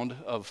found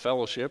of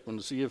fellowship,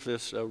 and see if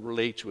this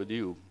relates with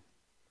you.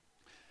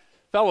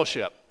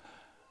 Fellowship,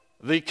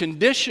 the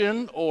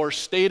condition or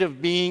state of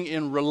being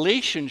in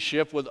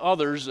relationship with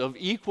others of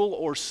equal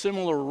or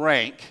similar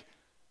rank,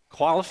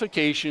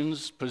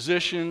 qualifications,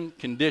 position,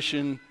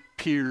 condition,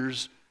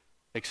 peers,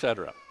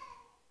 etc.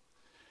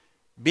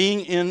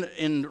 Being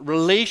in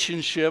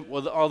relationship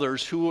with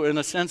others who in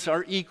a sense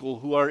are equal,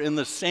 who are in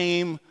the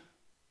same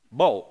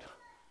boat.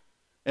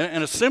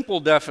 And a simple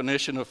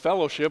definition of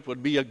fellowship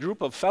would be a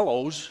group of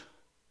fellows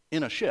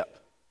in a ship.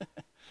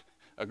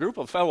 A group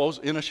of fellows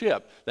in a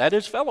ship. That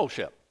is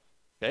fellowship.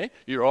 Okay?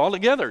 You're all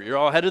together. You're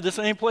all headed the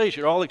same place.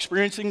 You're all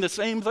experiencing the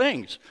same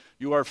things.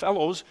 You are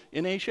fellows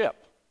in a ship.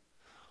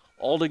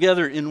 All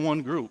together in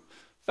one group.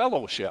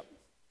 Fellowship.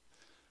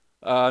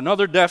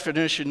 Another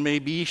definition may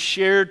be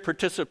shared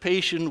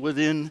participation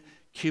within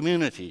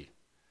community.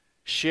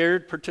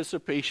 Shared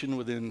participation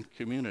within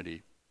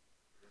community.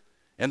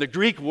 And the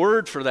Greek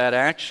word for that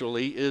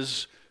actually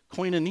is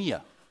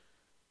koinonia.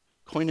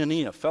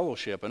 Koinonia,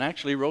 fellowship. And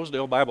actually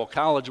Rosedale Bible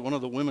College, one of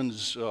the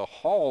women's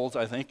halls,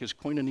 I think, is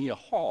Koinonia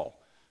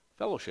Hall.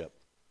 Fellowship.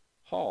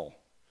 Hall.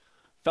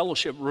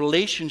 Fellowship,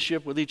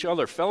 relationship with each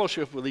other,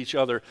 fellowship with each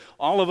other.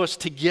 All of us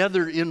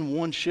together in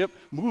one ship,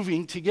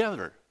 moving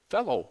together.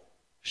 Fellowship.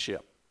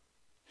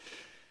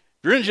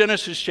 If you're in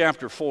Genesis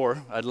chapter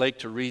 4, I'd like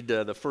to read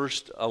the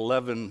first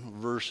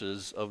 11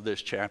 verses of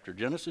this chapter.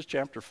 Genesis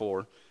chapter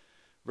 4,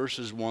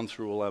 verses 1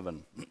 through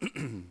 11.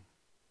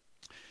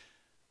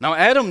 Now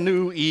Adam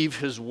knew Eve,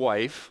 his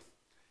wife,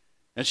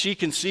 and she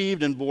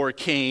conceived and bore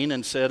Cain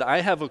and said,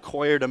 I have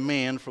acquired a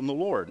man from the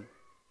Lord.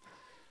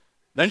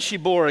 Then she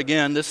bore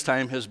again, this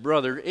time his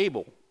brother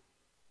Abel.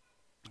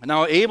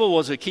 Now Abel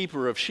was a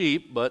keeper of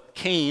sheep, but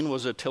Cain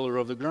was a tiller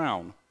of the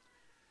ground.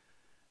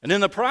 And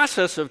in the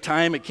process of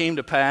time it came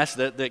to pass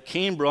that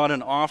Cain brought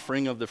an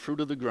offering of the fruit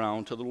of the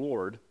ground to the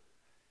Lord.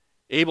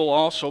 Abel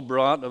also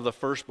brought of the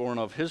firstborn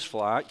of his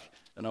flock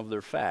and of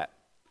their fat.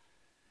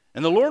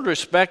 And the Lord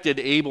respected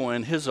Abel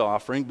and his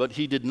offering, but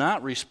he did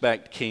not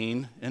respect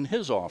Cain and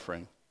his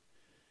offering.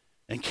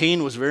 And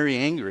Cain was very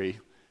angry,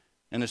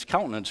 and his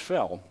countenance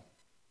fell.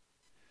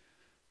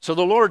 So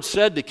the Lord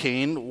said to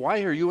Cain,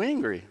 why are you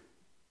angry?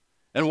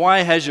 And why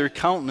has your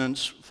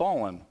countenance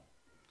fallen?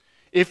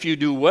 If you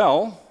do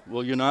well,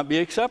 will you not be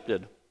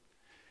accepted?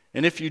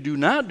 And if you do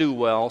not do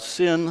well,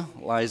 sin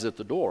lies at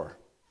the door.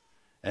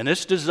 And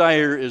its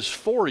desire is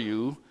for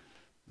you,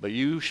 but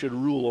you should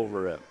rule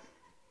over it.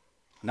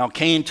 Now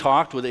Cain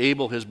talked with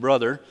Abel his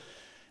brother,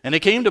 And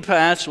it came to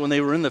pass when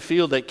they were in the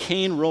field that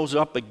Cain rose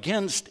up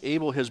against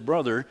Abel his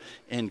brother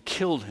and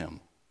killed him.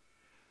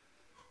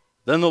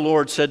 Then the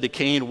Lord said to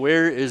Cain,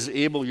 "Where is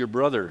Abel your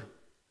brother?"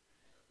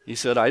 He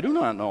said, "I do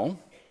not know.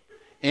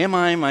 Am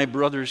I my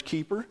brother's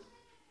keeper?"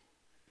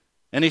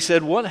 And he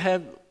said, "What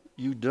have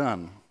you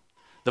done?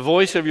 The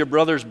voice of your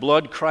brother's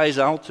blood cries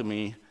out to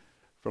me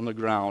from the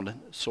ground.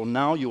 So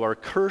now you are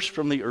cursed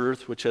from the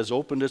earth, which has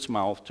opened its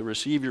mouth to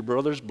receive your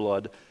brother's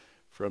blood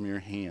from your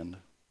hand."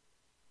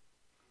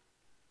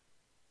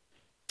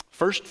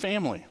 First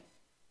family.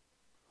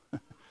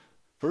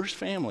 First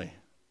family.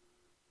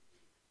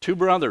 Two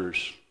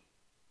brothers.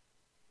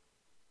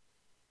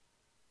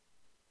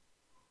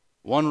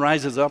 One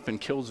rises up and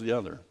kills the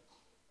other.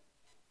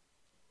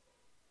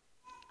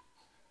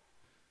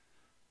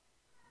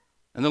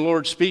 And the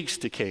Lord speaks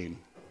to Cain.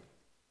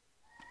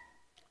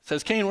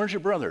 Says, "Cain, where's your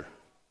brother?"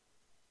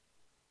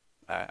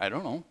 I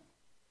don't know.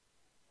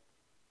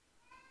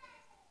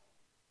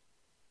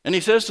 And he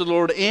says to the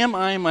Lord, "Am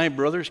I my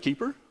brother's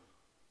keeper?"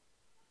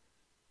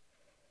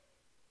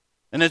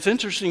 And it's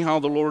interesting how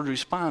the Lord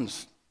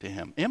responds to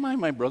him. Am I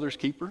my brother's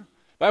keeper?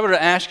 If I were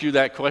to ask you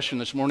that question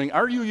this morning,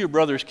 are you your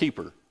brother's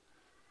keeper?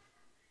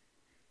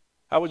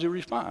 How would you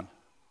respond?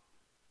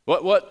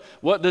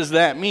 What does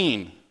that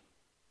mean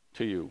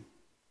to you?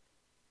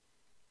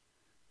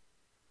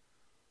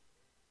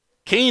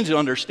 Cain's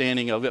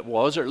understanding of it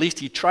was, or at least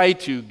he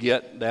tried to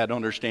get that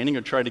understanding,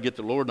 or tried to get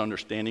the Lord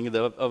understanding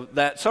of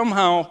that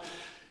somehow,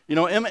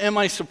 am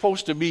I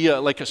supposed to be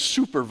like a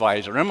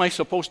supervisor? Am I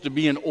supposed to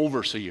be an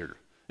overseer?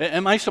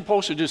 Am I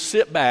supposed to just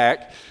sit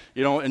back,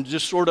 and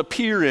just sort of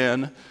peer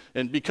in,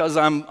 and because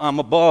I'm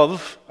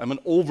above, I'm an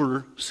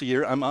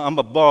overseer, I'm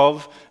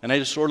above, and I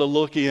just sort of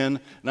look in,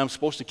 and I'm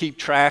supposed to keep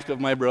track of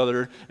my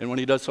brother, and when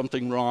he does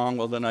something wrong,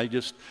 well, then I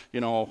just,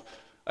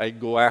 I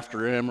go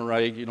after him, or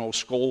I,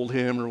 scold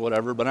him or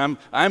whatever, but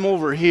I'm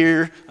over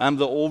here, I'm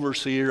the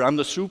overseer, I'm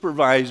the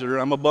supervisor,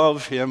 I'm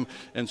above him,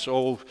 and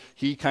so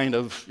he kind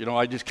of,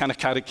 I just kind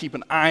of keep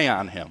an eye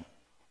on him.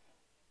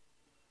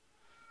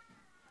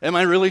 Am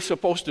I really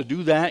supposed to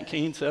do that,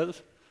 Cain says?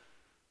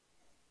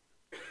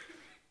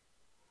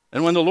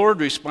 And when the Lord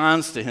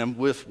responds to him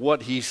with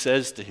what he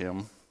says to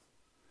him,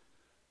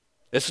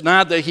 it's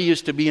not that he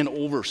is to be an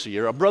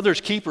overseer. A brother's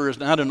keeper is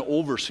not an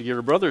overseer.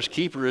 A brother's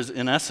keeper is,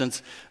 in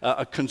essence,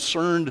 a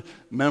concerned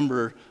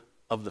member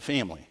of the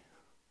family.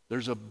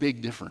 There's a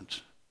big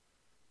difference.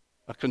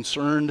 A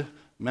concerned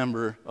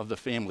member of the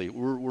family.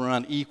 We're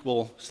on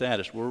equal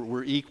status.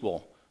 We're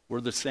equal.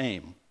 We're the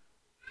same.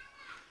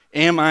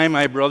 Am I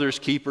my brother's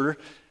keeper?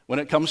 When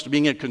it comes to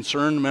being a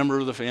concerned member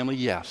of the family,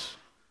 yes.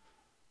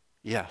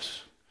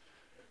 Yes.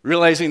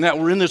 Realizing that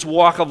we're in this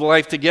walk of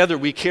life together,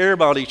 we care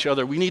about each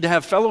other, we need to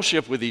have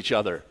fellowship with each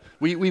other.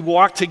 We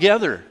walk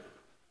together.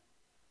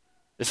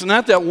 It's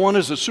not that one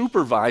is a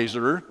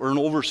supervisor or an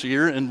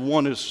overseer and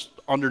one is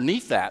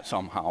underneath that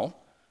somehow,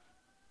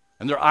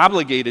 and they're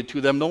obligated to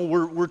them. No,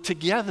 we're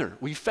together.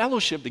 We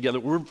fellowship together.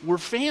 We're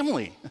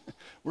family.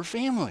 We're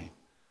family.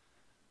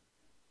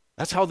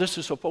 That's how this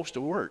is supposed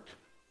to work.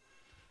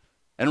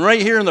 And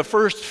right here in the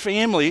first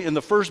family, in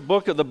the first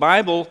book of the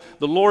Bible,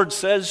 the Lord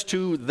says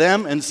to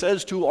them and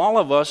says to all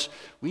of us,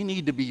 we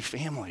need to be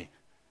family.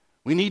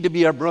 We need to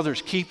be our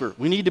brother's keeper.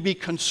 We need to be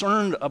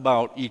concerned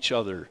about each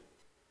other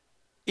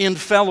in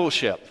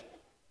fellowship.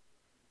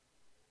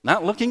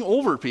 Not looking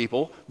over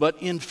people,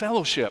 but in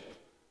fellowship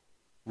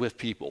with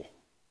people.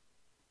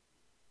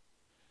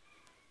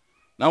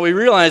 Now we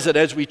realize that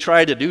as we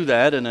try to do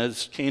that, and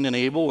as Cain and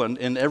Abel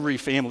and every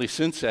family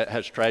since that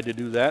has tried to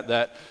do that,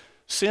 that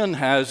sin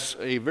has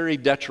a very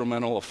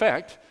detrimental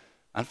effect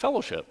on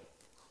fellowship.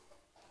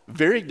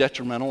 Very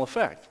detrimental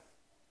effect.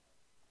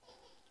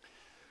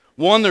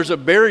 One, there's a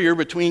barrier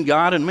between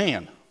God and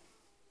man,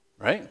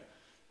 right?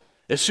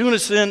 As soon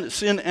as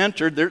sin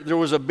entered, there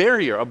was a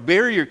barrier. A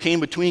barrier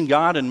came between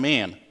God and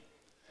man.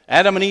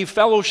 Adam and Eve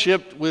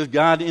fellowshiped with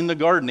God in the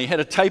garden. They had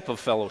a type of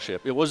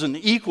fellowship. It wasn't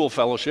an equal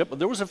fellowship, but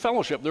there was a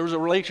fellowship. There was a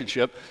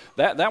relationship.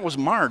 That was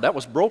marred. That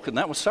was broken.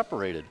 That was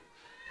separated.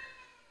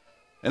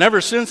 And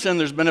ever since then,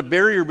 there's been a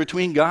barrier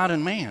between God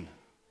and man.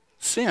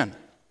 Sin.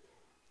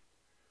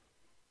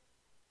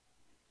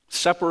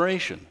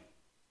 Separation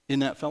in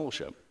that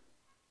fellowship.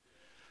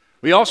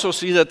 We also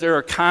see that there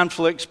are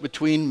conflicts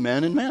between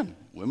men and men,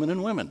 women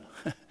and women,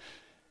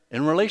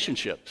 in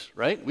relationships,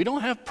 right? We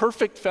don't have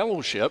perfect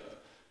fellowship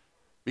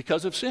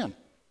because of sin,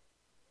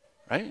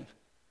 right?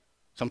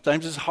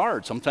 Sometimes it's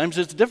hard. Sometimes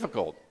it's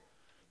difficult.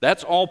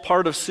 That's all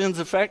part of sin's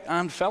effect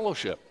on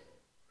fellowship.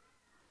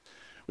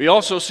 We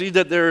also see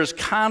that there is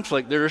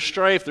conflict, there is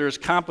strife, there is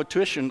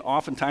competition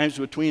oftentimes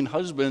between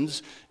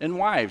husbands and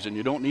wives. And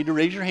you don't need to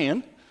raise your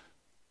hand,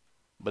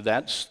 but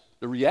that's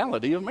the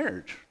reality of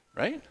marriage,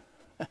 right?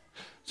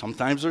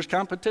 Sometimes there's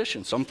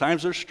competition,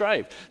 sometimes there's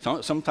strife,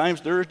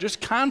 sometimes there are just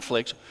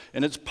conflicts,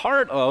 and it's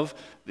part of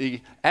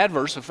the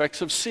adverse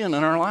effects of sin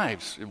in our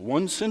lives. If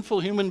one sinful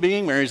human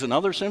being marries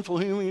another sinful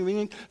human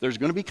being, there's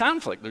going to be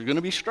conflict, there's going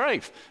to be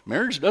strife.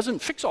 Marriage doesn't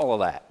fix all of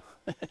that.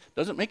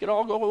 Doesn't make it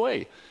all go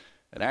away.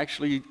 It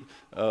actually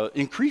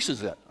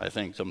increases it, I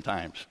think,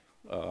 sometimes.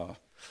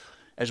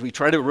 As we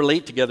try to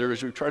relate together,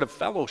 as we try to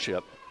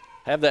fellowship,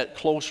 have that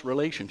close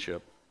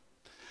relationship.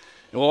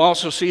 And we'll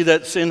also see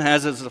that sin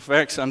has its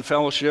effects on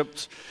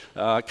fellowships,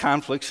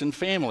 conflicts in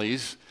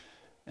families,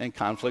 and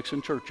conflicts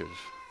in churches.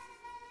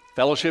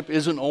 Fellowship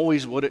isn't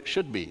always what it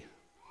should be,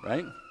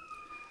 right?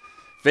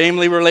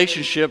 Family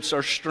relationships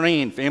are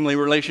strained. Family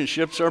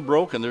relationships are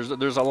broken.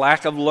 There's a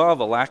lack of love,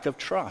 a lack of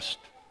trust.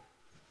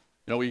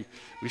 You know,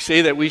 we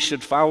say that we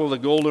should follow the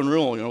golden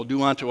rule, you know,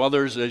 do unto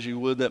others as you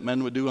would that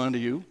men would do unto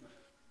you.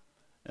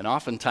 And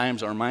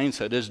oftentimes our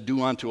mindset is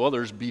do unto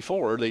others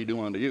before they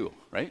do unto you,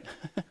 right?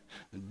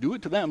 Do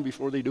it to them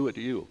before they do it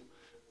to you.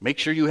 Make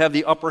sure you have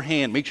the upper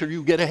hand. Make sure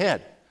you get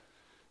ahead,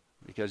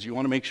 because you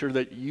want to make sure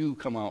that you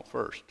come out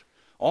first.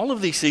 All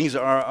of these things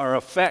are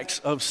effects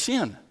of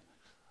sin.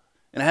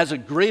 And it has a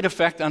great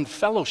effect on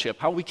fellowship,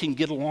 how we can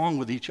get along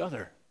with each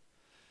other.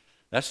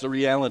 That's the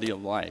reality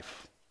of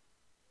life.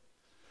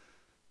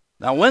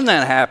 Now, when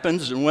that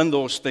happens and when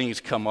those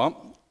things come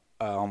up,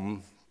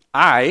 and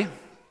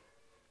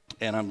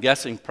I'm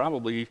guessing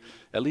probably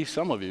at least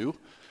some of you,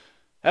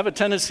 have a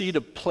tendency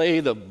to play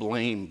the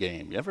blame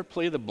game. You ever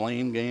play the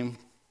blame game?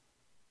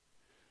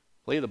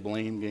 Play the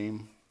blame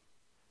game?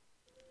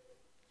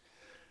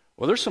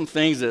 Well, there's some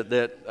things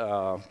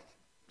that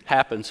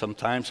happen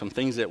sometimes, some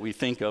things that we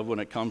think of when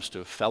it comes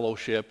to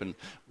fellowship and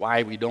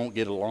why we don't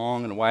get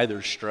along and why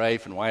there's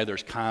strife and why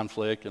there's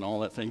conflict and all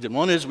that things. And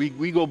one is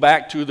we go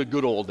back to the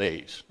good old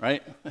days,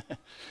 right?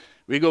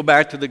 We go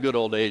back to the good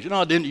old days. You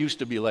know, it didn't used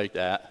to be like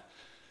that.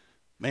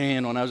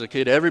 Man, when I was a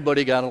kid,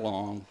 everybody got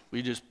along.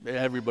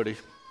 Everybody,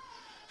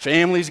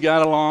 families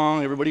got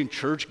along, everybody in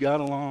church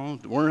got along.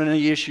 There weren't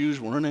any issues,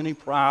 weren't any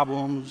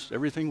problems,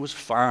 everything was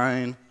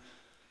fine.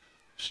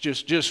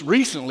 It's just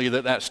recently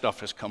that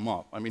stuff has come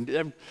up. I mean,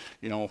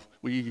 you know,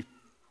 we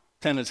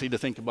tendency to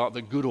think about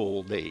the good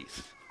old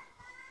days.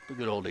 The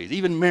good old days.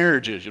 Even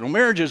marriages, you know,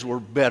 marriages were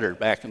better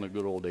back in the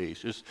good old days.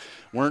 Just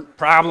weren't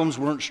problems,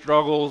 weren't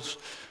struggles.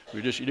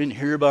 You didn't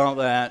hear about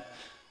that.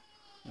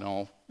 You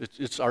know,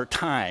 it's our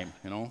time,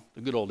 you know,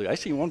 the good old days. I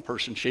see one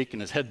person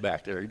shaking his head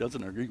back there. He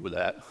doesn't agree with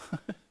that.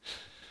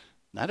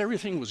 Not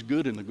everything was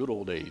good in the good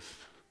old days.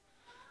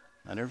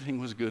 Not everything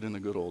was good in the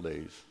good old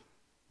days.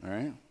 All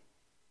right?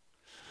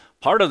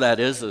 Part of that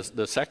is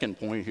the second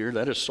point here,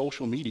 that is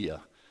social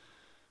media.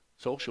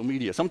 Social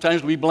media.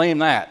 Sometimes we blame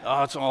that.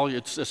 Oh,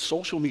 it's the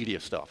social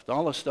media stuff.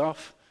 All the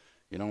stuff,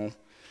 you know,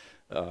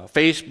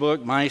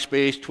 Facebook,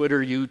 MySpace, Twitter,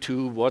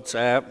 YouTube,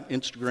 WhatsApp,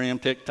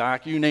 Instagram,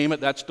 TikTok, you name it,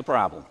 that's the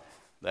problem.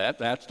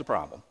 That's the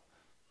problem.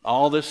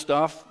 All this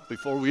stuff,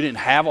 before we didn't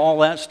have all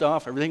that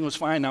stuff, everything was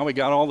fine. Now we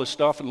got all this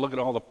stuff, and look at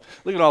all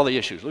the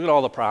issues. Look at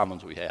all the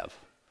problems we have.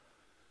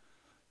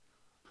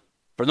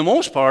 For the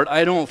most part,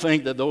 I don't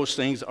think that those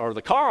things are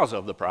the cause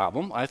of the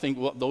problem. I think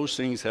what those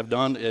things have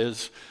done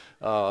is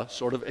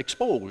sort of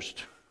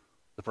exposed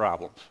the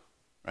problems,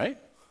 right?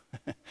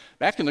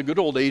 Back in the good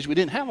old days, we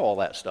didn't have all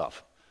that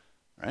stuff,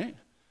 right?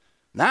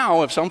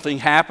 Now, if something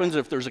happens,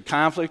 if there's a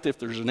conflict, if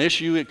there's an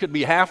issue, it could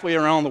be halfway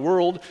around the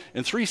world.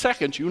 In 3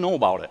 seconds, you know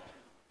about it.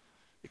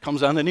 It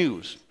comes on the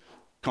news,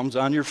 comes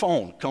on your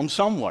phone, comes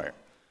somewhere.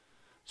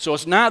 So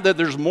it's not that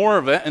there's more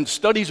of it, and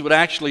studies would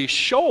actually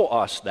show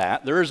us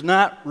that. There is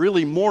not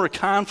really more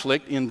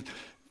conflict in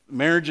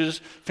marriages,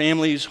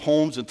 families,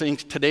 homes, and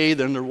things today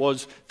than there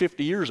was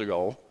 50 years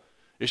ago.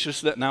 It's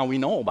just that now we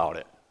know about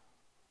it.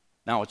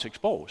 Now it's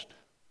exposed.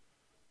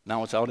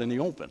 Now it's out in the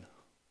open.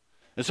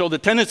 And so the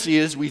tendency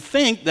is we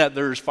think that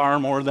there's far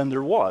more than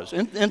there was.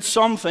 And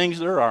some things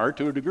there are,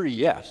 to a degree,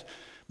 yes.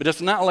 But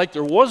it's not like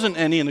there wasn't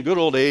any in the good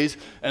old days,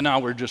 and now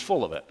we're just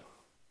full of it.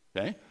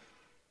 Okay?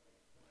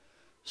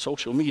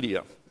 Social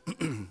media.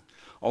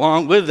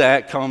 Along with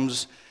that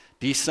comes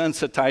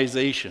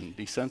desensitization.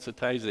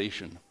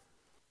 Desensitization.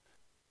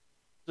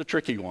 It's a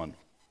tricky one.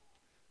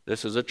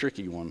 This is a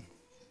tricky one.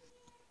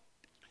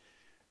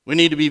 We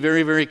need to be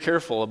very, very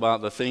careful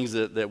about the things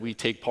that we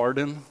take part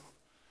in,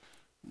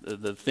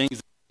 the things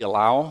that we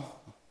allow,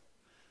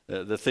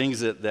 the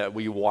things that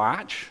we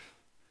watch,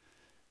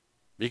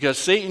 because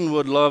Satan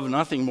would love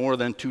nothing more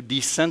than to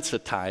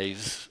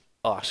desensitize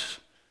us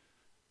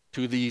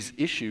to these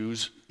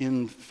issues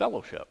in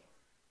fellowship.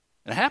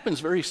 It happens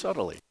very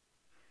subtly,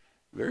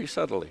 very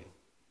subtly.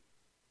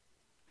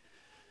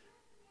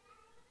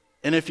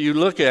 And if you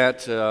look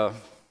at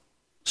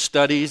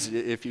studies,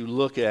 if you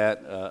look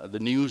at the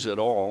news at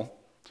all,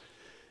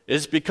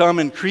 it's become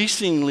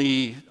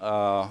increasingly,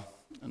 I'm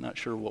not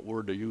sure what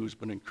word to use,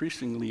 but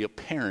increasingly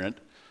apparent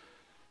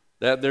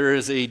that there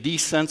is a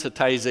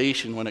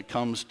desensitization when it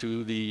comes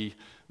to the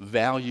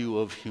value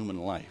of human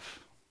life.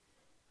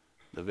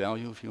 The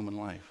value of human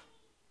life.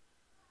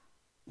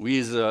 We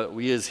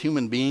as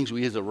human beings,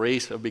 we as a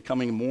race are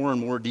becoming more and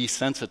more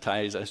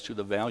desensitized as to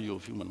the value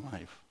of human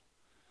life.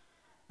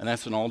 And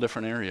that's in all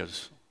different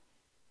areas.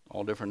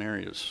 All different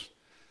areas.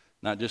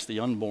 Not just the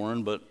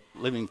unborn, but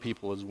living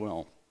people as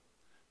well.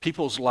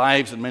 People's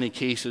lives, in many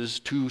cases,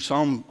 to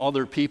some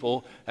other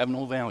people, have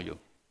no value.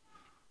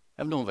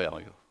 Have no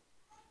value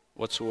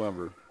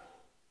whatsoever.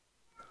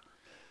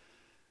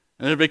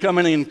 And they're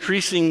becoming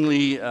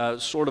increasingly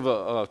sort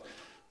of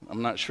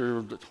I'm not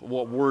sure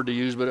what word to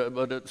use,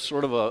 but it's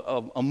sort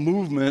of a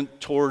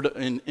movement toward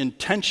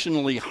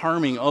intentionally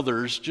harming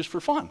others just for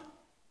fun,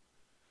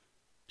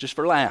 just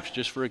for laughs,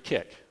 just for a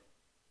kick.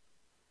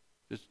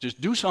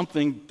 Just do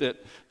something that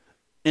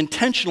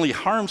intentionally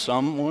harms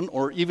someone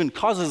or even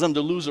causes them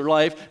to lose their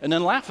life and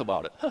then laugh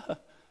about it.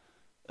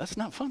 That's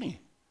not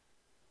funny.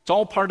 It's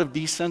all part of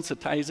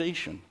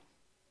desensitization,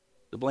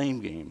 the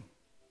blame game.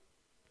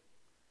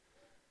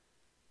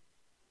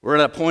 We're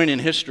at a point in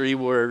history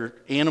where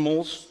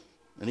animals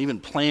and even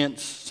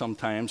plants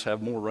sometimes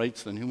have more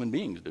rights than human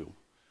beings do.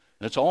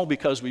 And it's all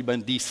because we've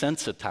been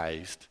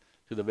desensitized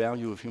to the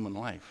value of human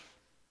life.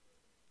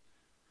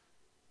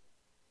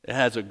 It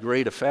has a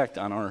great effect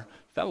on our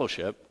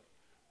fellowship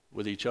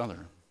with each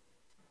other.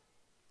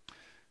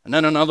 And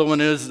then another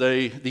one is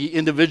the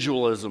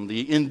individualism,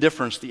 the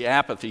indifference, the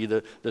apathy,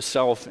 the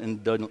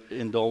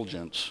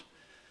self-indulgence.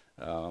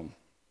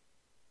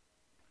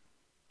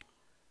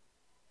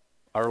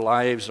 Our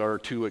lives are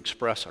to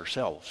express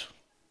ourselves.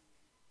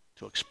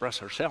 To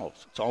express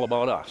ourselves. It's all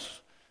about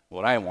us.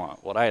 What I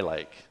want, what I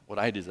like, what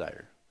I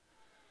desire.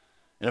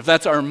 And if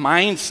that's our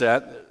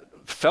mindset,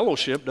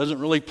 fellowship doesn't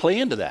really play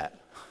into that.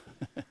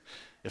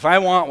 If I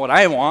want what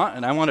I want,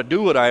 and I want to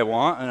do what I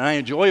want, and I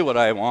enjoy what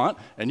I want,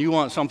 and you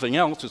want something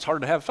else, it's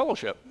hard to have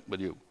fellowship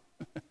with you.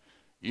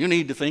 You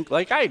need to think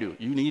like I do.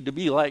 You need to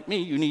be like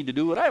me. You need to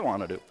do what I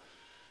want to do.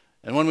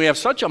 And when we have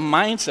such a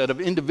mindset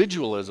of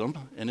individualism,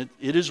 and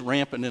it is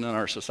rampant in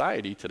our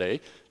society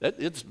today, that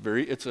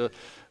it's a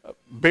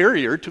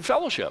barrier to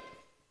fellowship.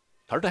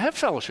 It's hard to have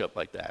fellowship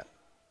like that.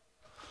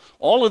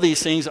 All of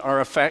these things are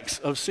effects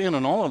of sin,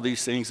 and all of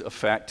these things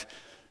affect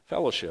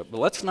fellowship. But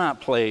let's not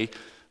play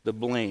the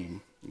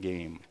blame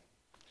game.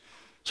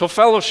 So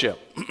fellowship.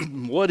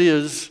 What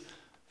is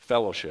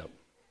fellowship?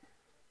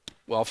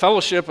 Well,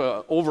 fellowship,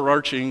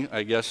 overarching,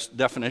 I guess,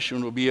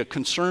 definition would be a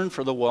concern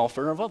for the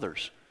welfare of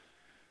others.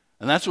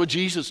 And that's what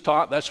Jesus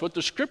taught. That's what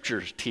the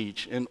Scriptures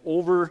teach, an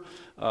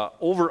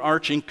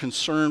overarching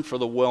concern for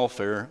the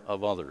welfare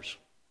of others.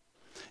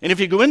 And if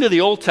you go into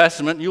the Old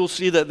Testament, you'll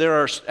see that there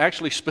are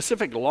actually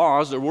specific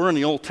laws that were in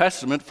the Old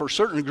Testament for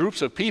certain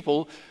groups of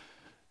people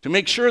to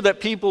make sure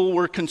that people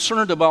were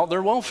concerned about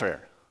their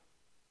welfare.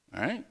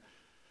 All right?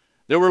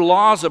 There were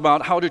laws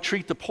about how to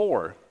treat the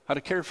poor, how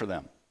to care for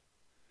them.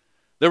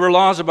 There were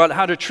laws about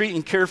how to treat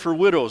and care for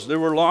widows. There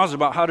were laws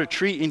about how to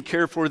treat and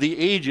care for the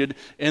aged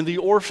and the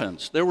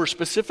orphans. There were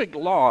specific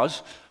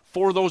laws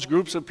for those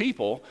groups of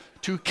people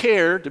to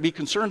care, to be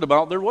concerned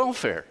about their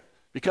welfare,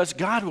 because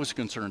God was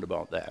concerned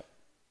about that.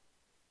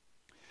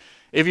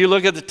 If you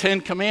look at the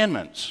Ten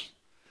Commandments,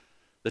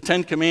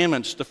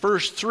 the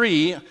first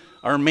three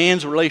are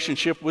man's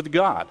relationship with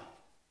God.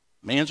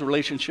 Man's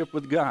relationship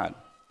with God.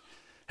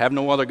 Have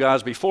no other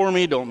gods before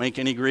me. Don't make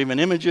any graven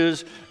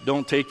images.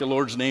 Don't take the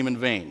Lord's name in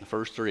vain. The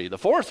first three. The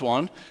fourth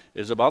one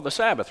is about the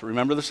Sabbath.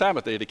 Remember the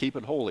Sabbath day to keep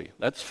it holy.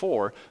 That's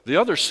 4. The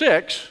other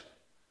 6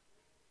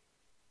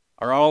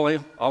 are all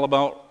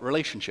about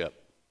relationship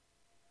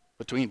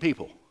between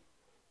people.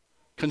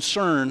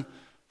 Concern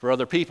for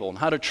other people and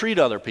how to treat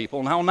other people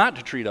and how not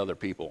to treat other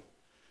people.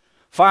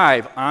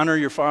 5, honor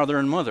your father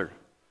and mother.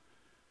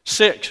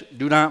 6,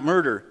 do not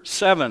murder.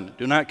 7,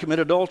 do not commit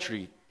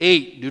adultery.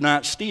 8, do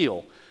not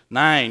steal.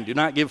 9, do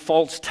not give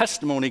false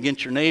testimony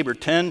against your neighbor.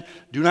 10,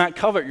 do not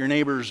covet your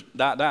neighbor's ...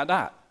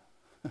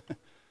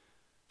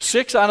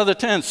 6 out of the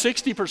 10,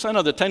 60%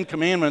 of the 10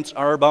 commandments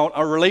are about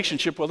our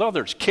relationship with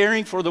others,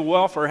 caring for the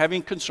welfare,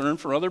 having concern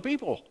for other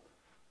people.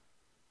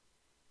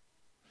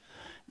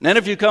 And then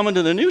if you come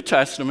into the New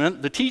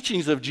Testament, the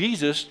teachings of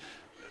Jesus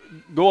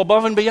go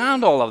above and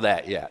beyond all of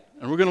that yet.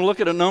 And we're going to look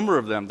at a number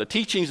of them. The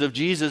teachings of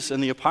Jesus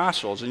and the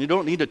apostles. And you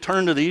don't need to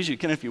turn to these. You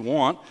can if you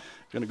want. I'm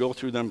going to go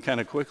through them kind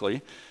of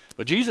quickly.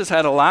 But Jesus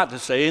had a lot to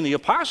say, and the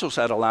apostles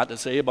had a lot to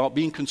say about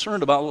being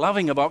concerned, about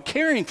loving, about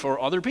caring for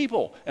other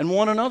people and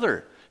one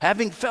another,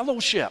 having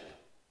fellowship.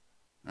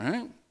 All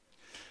right?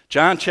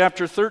 John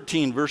chapter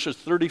 13, verses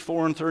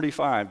 34 and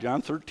 35.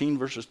 John 13,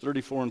 verses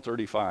 34 and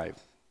 35.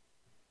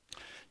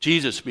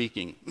 Jesus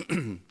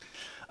speaking.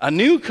 A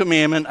new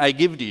commandment I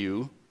give to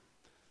you,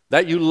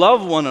 that you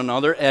love one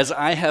another as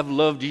I have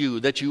loved you,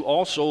 that you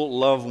also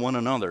love one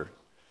another.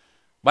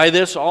 By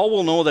this all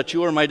will know that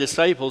you are my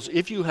disciples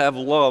if you have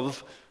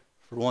love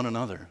for one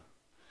another. And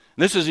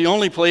this is the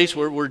only place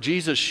where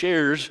Jesus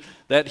shares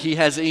that he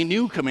has a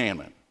new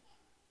commandment.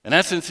 In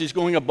essence, he's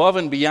going above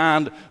and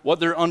beyond what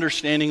their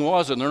understanding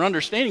was. And their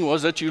understanding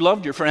was that you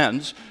loved your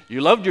friends,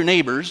 you loved your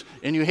neighbors,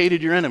 and you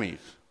hated your enemies.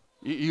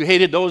 You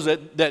hated those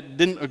that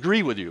didn't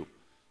agree with you.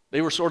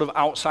 They were sort of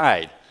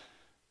outside.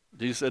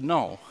 Jesus said,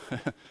 no,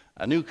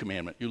 a new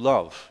commandment. You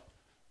love,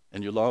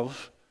 and you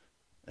love,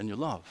 and you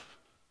love.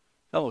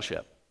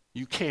 Fellowship.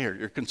 You care.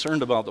 You're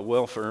concerned about the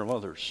welfare of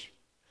others.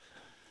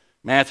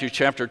 Matthew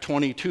chapter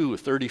 22,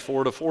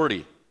 34 to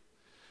 40.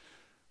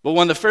 But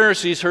when the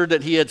Pharisees heard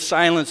that he had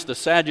silenced the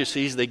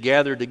Sadducees, they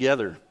gathered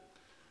together.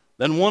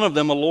 Then one of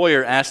them, a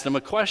lawyer, asked him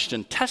a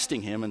question,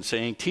 testing him and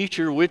saying,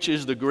 Teacher, which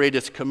is the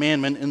greatest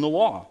commandment in the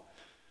law?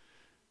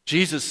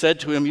 Jesus said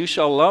to him, "You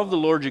shall love the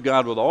Lord your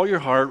God with all your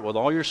heart, with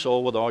all your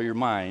soul, with all your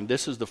mind.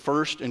 This is the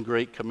first and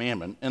great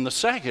commandment. And the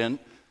second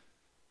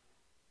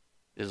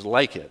is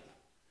like it.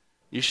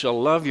 You shall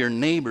love your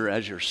neighbor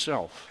as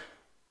yourself.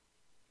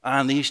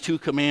 On these two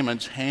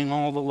commandments hang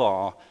all the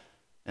law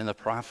and the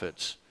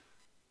prophets."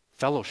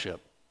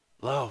 Fellowship,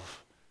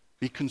 love,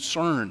 be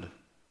concerned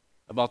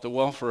about the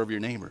welfare of your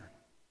neighbor.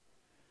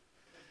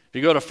 If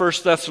you go to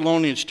 1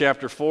 Thessalonians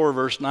chapter 4,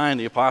 verse 9,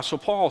 the Apostle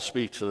Paul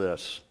speaks to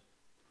this.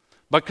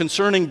 "But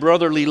concerning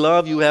brotherly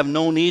love, you have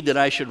no need that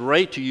I should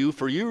write to you,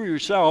 for you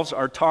yourselves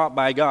are taught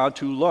by God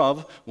to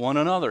love one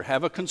another."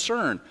 Have a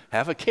concern,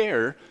 have a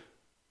care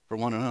for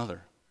one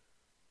another.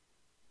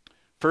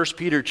 1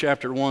 Peter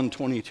chapter 1,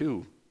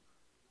 22.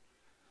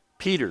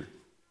 Peter,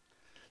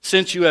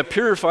 "Since you have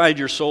purified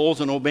your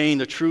souls in obeying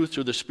the truth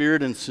through the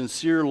Spirit and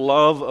sincere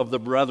love of the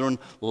brethren,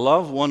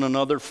 love one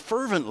another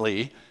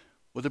fervently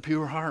with a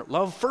pure heart."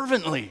 Love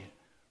fervently.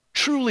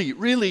 Truly,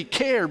 really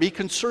care. Be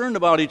concerned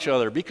about each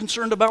other. Be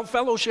concerned about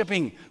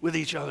fellowshipping with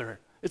each other.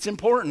 It's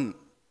important.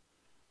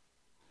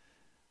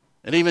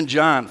 And even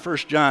John,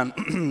 1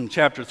 John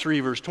chapter 3,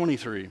 verse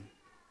 23.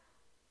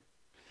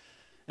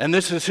 "And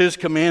this is his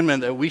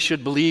commandment, that we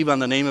should believe on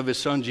the name of his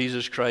Son,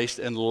 Jesus Christ,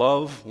 and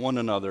love one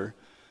another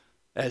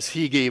as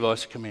he gave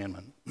us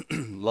commandment."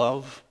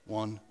 Love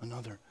one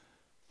another.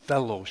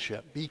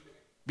 Fellowship.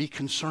 Be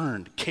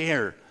concerned.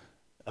 Care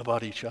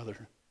about each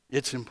other.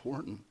 It's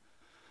important.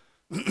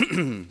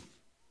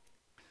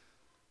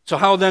 So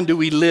how then do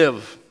we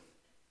live?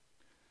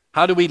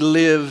 How do we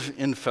live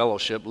in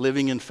fellowship,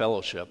 living in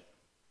fellowship?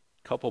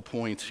 A couple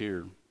points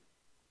here.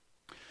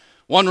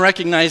 One,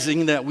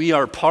 recognizing that we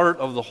are part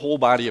of the whole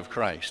body of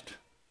Christ.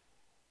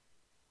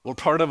 We're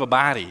part of a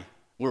body.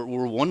 We're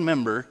one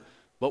member,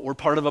 but we're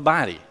part of a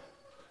body.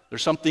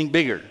 There's something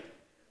bigger,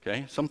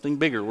 okay? Something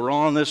bigger. We're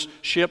all on this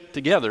ship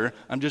together.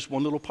 I'm just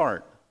one little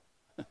part,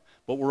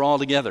 but we're all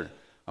together.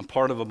 I'm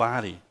part of a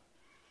body.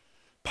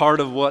 Part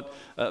of what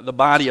the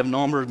body of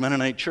Naumburg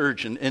Mennonite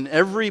Church, and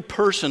every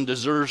person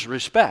deserves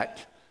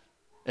respect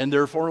and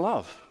therefore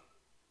love.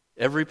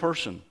 Every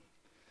person.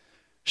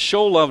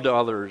 Show love to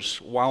others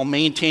while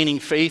maintaining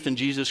faith in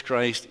Jesus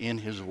Christ in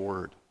his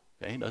word.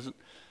 Okay? Doesn't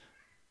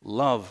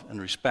love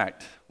and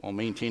respect while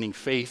maintaining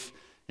faith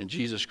in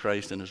Jesus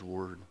Christ and his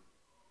word.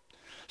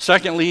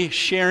 Secondly,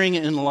 sharing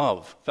in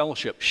love.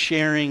 Fellowship,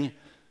 sharing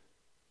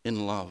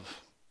in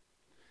love.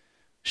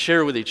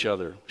 Share with each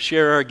other.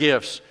 Share our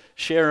gifts.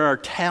 Share our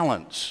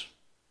talents.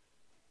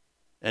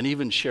 And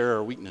even share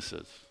our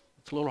weaknesses.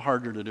 It's a little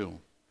harder to do.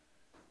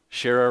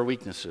 Share our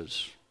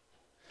weaknesses.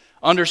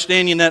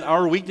 Understanding that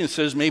our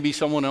weaknesses may be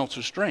someone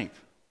else's strength.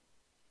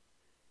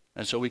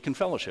 And so we can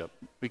fellowship.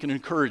 We can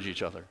encourage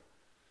each other.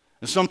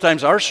 And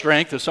sometimes our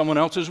strength is someone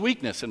else's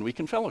weakness, and we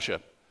can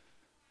fellowship.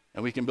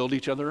 And we can build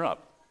each other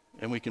up.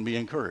 And we can be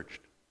encouraged.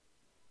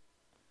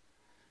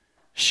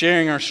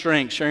 Sharing our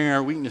strengths, sharing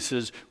our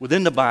weaknesses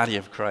within the body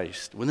of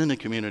Christ, within the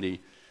community.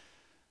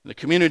 The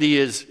community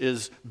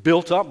is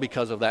built up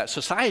because of that.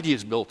 Society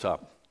is built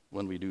up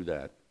when we do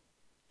that.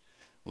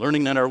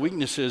 Learning that our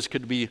weaknesses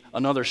could be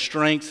another's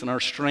strengths, and our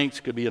strengths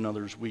could be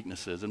another's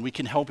weaknesses. And we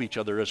can help each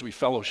other as we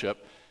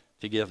fellowship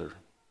together.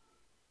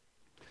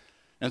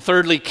 And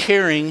thirdly,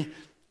 caring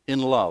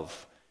in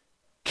love.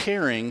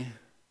 Caring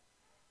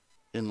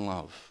in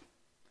love.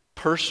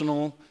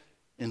 Personal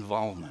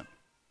involvement.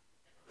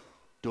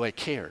 Do I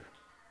care?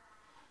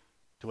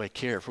 Do I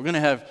care? If we're going to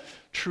have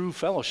true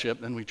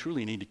fellowship, then we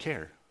truly need to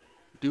care.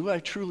 Do I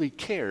truly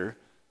care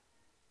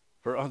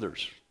for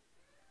others?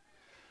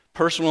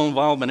 Personal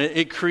involvement.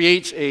 It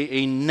creates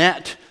a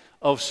net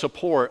of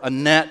support, a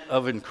net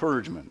of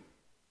encouragement.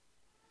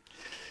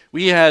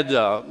 We had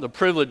the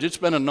privilege, it's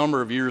been a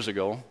number of years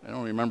ago, I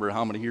don't remember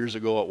how many years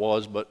ago it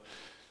was, but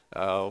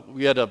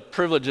we had a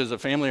privilege as a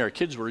family. Our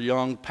kids were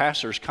young.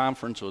 Pastors'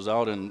 Conference was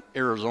out in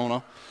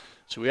Arizona.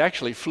 So we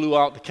actually flew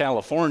out to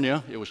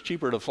California. It was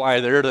cheaper to fly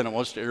there than it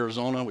was to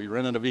Arizona. We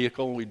rented a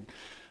vehicle. We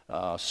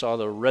saw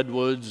the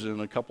redwoods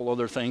and a couple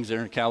other things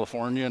there in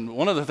California. And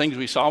one of the things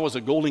we saw was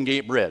the Golden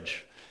Gate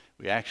Bridge.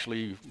 We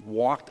actually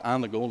walked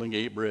on the Golden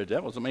Gate Bridge.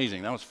 That was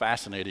amazing. That was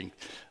fascinating.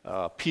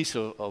 Piece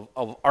of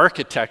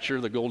architecture,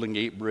 the Golden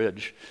Gate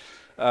Bridge.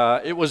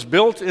 It was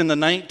built in the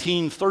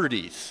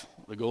 1930s,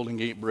 the Golden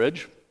Gate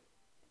Bridge.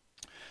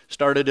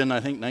 Started in, I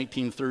think,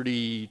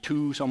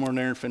 1932, somewhere in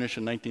there, and finished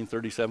in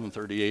 1937,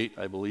 38,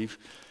 I believe.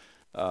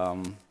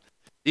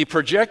 The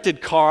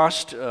projected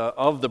cost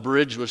of the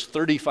bridge was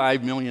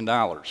 $35 million.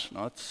 Now,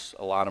 that's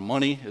a lot of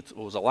money. It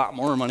was a lot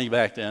more money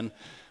back then.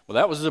 Well,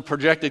 that was the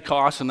projected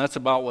cost, and that's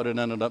about what it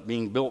ended up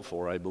being built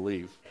for, I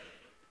believe.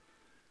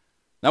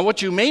 Now,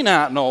 what you may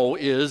not know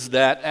is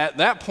that at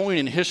that point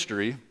in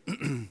history,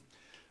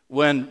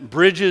 when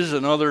bridges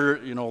and other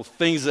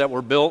things that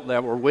were built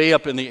that were way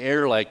up in the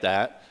air like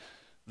that,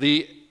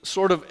 the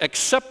sort of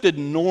accepted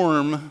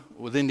norm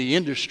within the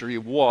industry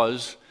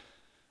was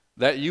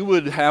that you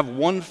would have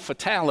one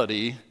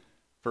fatality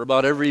for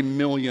about every $1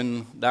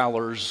 million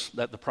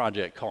that the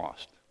project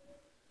cost.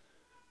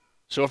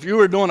 So if you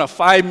were doing a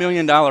 $5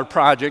 million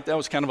project, that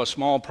was kind of a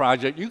small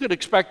project, you could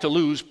expect to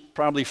lose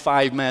probably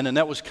 5 men, and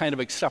that was kind of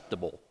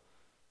acceptable.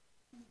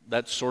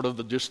 That's sort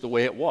of just the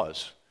way it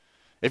was.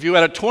 If you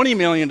had a $20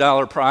 million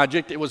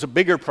project, it was a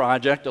bigger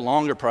project, a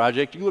longer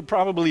project, you would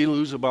probably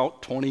lose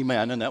about 20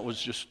 men, and that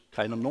was just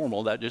kind of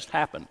normal. That just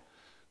happened.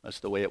 That's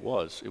the way it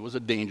was. It was a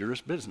dangerous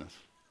business.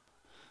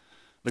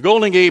 The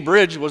Golden Gate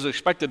Bridge was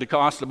expected to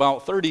cost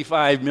about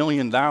 $35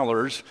 million,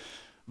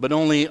 but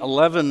only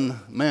 11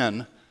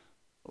 men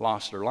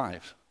lost their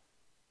lives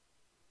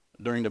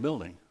during the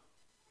building.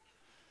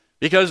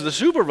 Because the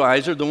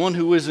supervisor, the one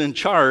who was in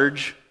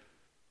charge,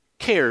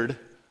 cared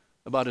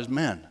about his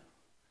men,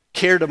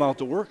 cared about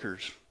the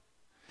workers.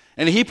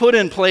 And he put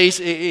in place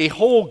a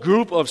whole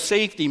group of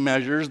safety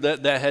measures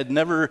that had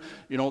never,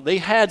 they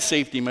had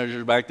safety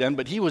measures back then,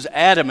 but he was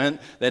adamant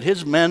that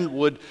his men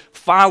would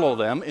follow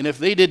them, and if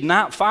they did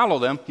not follow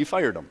them, he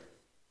fired them.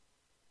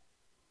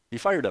 He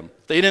fired them.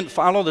 If they didn't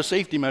follow the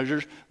safety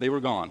measures, they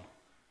were gone.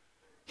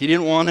 He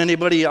didn't want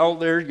anybody out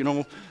there,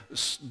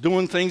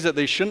 doing things that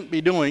they shouldn't be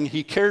doing.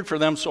 He cared for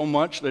them so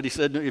much that he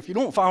said, if you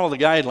don't follow the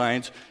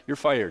guidelines, you're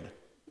fired.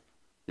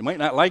 You might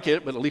not like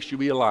it, but at least you'll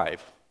be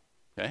alive.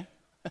 Okay?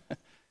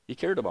 He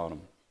cared about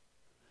them.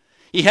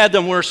 He had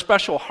them wear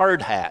special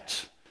hard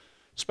hats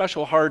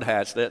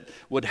that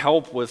would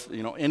help with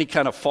any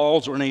kind of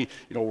falls or any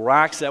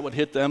rocks that would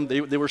hit them.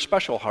 They were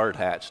special hard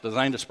hats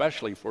designed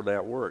especially for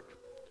that work.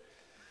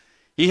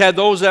 He had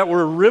those that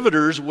were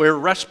riveters wear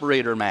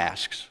respirator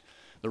masks.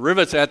 The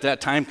rivets at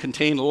that time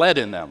contained lead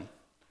in them.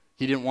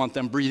 He didn't want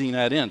them breathing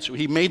that in, so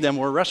he made them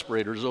wear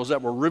respirators, those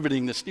that were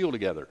riveting the steel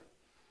together.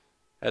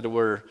 Had to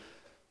wear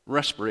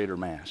respirator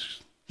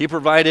masks. He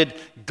provided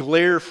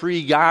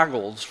glare-free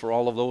goggles for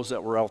all of those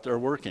that were out there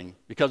working.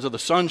 Because of the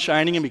sun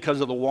shining and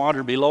because of the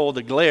water below,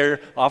 the glare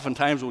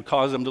oftentimes would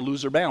cause them to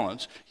lose their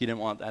balance. He didn't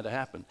want that to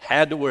happen.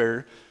 Had to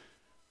wear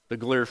the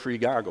glare-free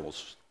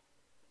goggles.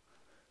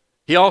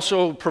 He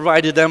also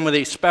provided them with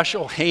a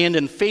special hand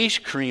and face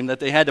cream that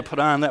they had to put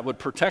on that would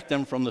protect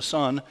them from the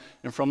sun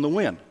and from the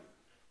wind.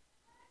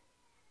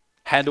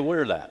 Had to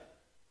wear that.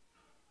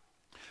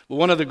 Well,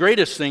 one of the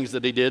greatest things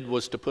that he did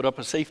was to put up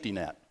a safety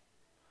net.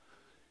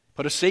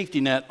 Put a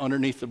safety net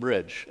underneath the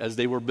bridge as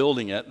they were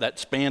building it that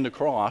spanned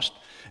across,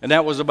 and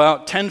that was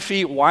about 10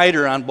 feet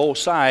wider on both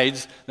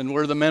sides than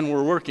where the men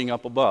were working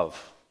up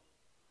above.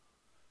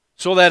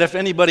 So that if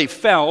anybody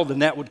fell, the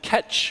net would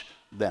catch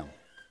them.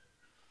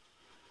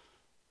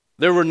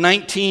 There were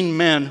 19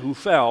 men who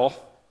fell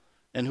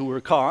and who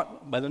were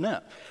caught by the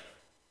net.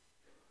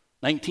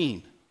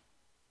 19.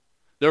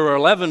 There were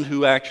 11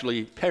 who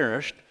actually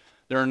perished.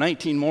 There are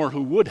 19 more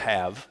who would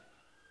have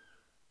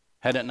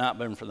had it not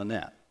been for the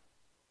net.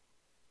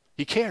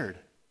 He cared.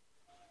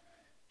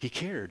 He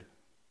cared.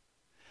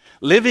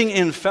 Living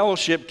in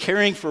fellowship,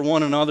 caring for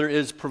one another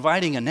is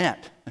providing a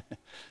net.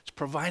 It's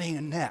providing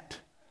a net.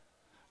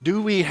 Do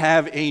we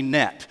have a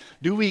net?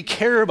 Do we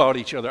care about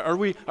each other?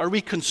 Are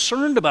we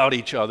concerned about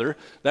each other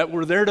that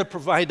we're there to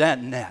provide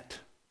that net?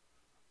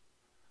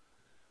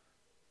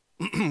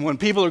 When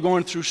people are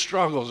going through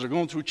struggles, they're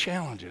going through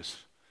challenges,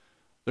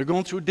 they're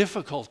going through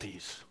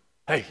difficulties.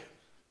 Hey,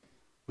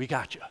 we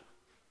got you.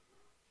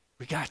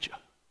 We got you.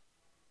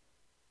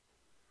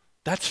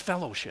 That's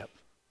fellowship.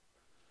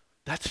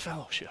 That's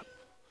fellowship.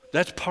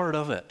 That's part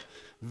of it.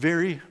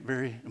 Very,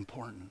 very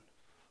important.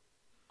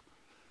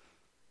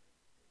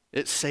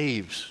 It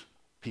saves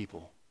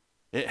people.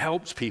 It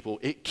helps people.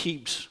 It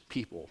keeps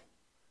people.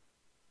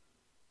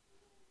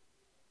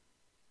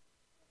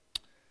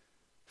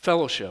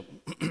 Fellowship.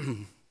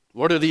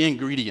 What are the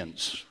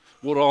ingredients?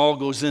 What all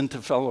goes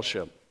into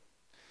fellowship?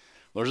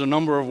 There's a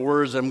number of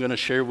words I'm going to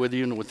share with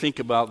you, and we'll think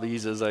about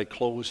these as I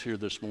close here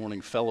this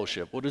morning.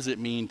 Fellowship. What does it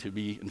mean to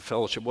be in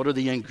fellowship? What are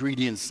the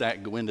ingredients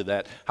that go into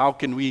that? How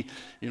can we,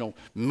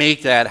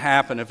 make that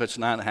happen if it's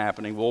not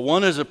happening? Well,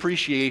 one is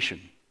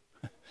appreciation.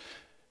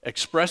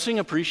 Expressing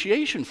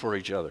appreciation for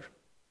each other.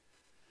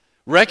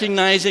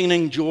 Recognizing and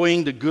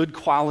enjoying the good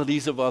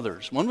qualities of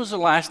others. When was the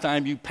last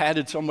time you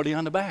patted somebody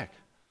on the back?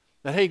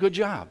 That, hey, good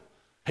job.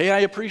 Hey, I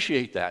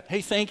appreciate that. Hey,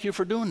 thank you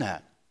for doing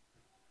that.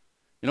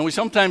 We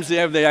sometimes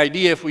have the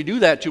idea if we do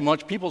that too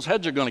much, people's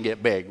heads are going to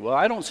get big. Well,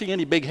 I don't see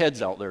any big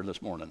heads out there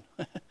this morning.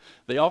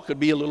 They all could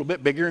be a little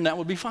bit bigger, and that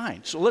would be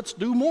fine. So let's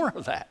do more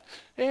of that.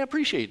 Hey, I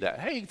appreciate that.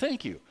 Hey,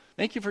 thank you.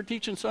 Thank you for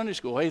teaching Sunday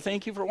school. Hey,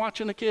 thank you for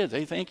watching the kids.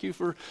 Hey, thank you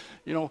for,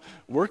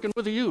 working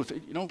with the youth.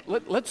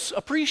 Let's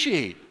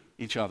appreciate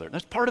each other.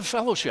 That's part of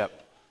fellowship.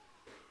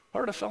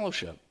 Part of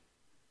fellowship.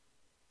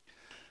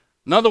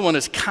 Another one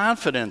is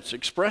confidence,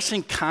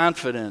 expressing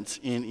confidence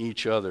in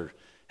each other.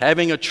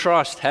 Having a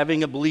trust,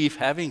 having a belief,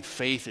 having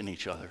faith in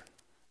each other.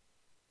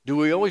 Do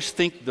we always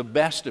think the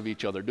best of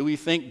each other? Do we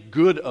think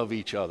good of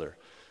each other?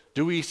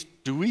 Do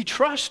we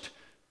trust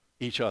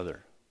each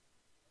other?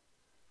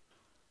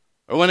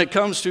 Or when it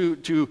comes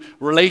to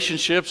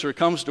relationships, or it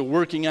comes to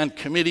working on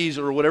committees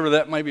or whatever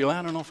that might be, well,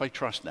 I don't know if I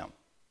trust them.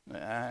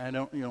 I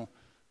don't,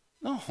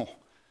 no.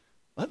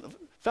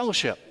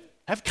 Fellowship.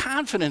 Have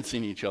confidence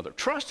in each other.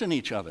 Trust in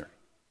each other.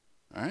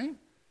 All right?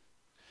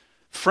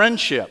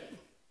 Friendship.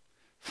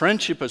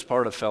 Friendship is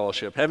part of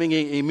fellowship. Having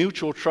a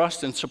mutual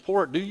trust and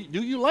support. Do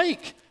you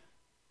like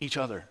each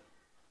other?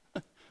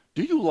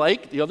 Do you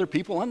like the other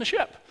people on the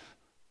ship?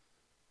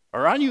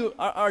 Or are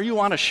you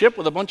on a ship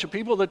with a bunch of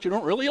people that you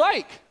don't really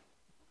like?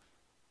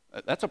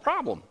 That's a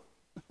problem.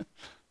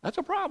 That's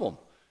a problem.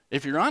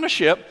 If you're on a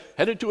ship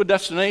headed to a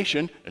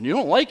destination and you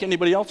don't like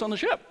anybody else on the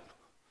ship,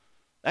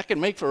 that can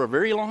make for a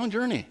very long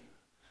journey.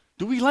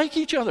 Do we like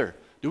each other?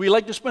 Do we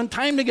like to spend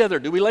time together?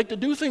 Do we like to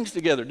do things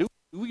together? Do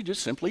we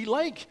just simply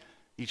like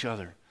each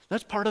other?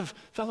 That's part of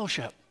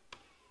fellowship.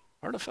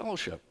 Part of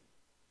fellowship.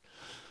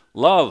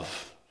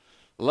 Love.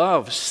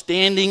 Love,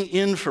 standing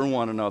in for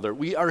one another.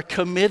 We are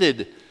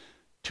committed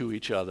to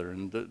each other.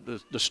 And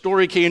the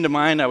story came to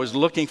mind. I was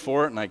looking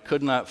for it and I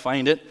could not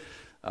find it.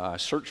 I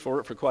searched for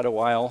it for quite a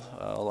while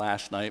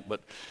last night.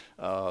 But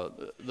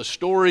the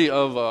story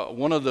of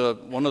one of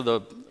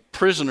the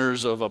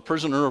prisoners of a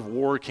prisoner of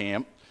war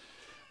camp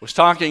was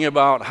talking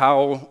about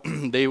how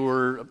they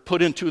were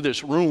put into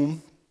this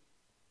room,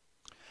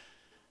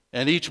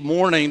 and each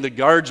morning the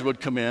guards would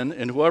come in,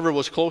 and whoever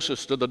was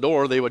closest to the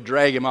door, they would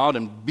drag him out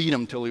and beat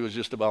him till he was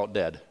just about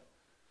dead,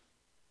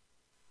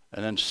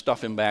 and then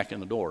stuff him back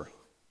in the door.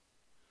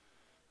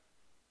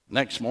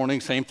 Next morning,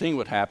 same thing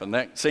would happen.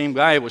 That same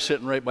guy was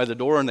sitting right by the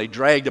door, and they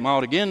dragged him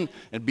out again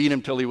and beat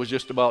him till he was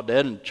just about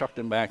dead and chucked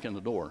him back in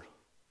the door.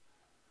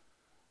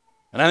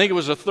 And I think it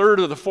was the third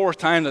or the fourth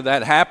time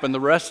that happened, the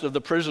rest of the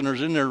prisoners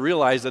in there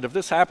realized that if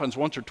this happens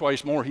once or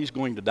twice more, he's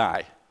going to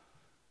die.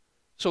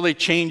 So they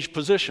changed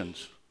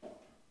positions.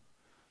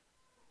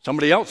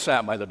 Somebody else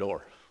sat by the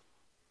door.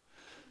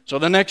 So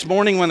the next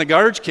morning when the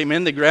guards came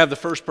in, they grabbed the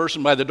first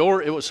person by the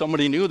door. It was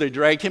somebody new. They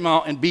dragged him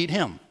out and beat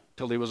him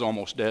till he was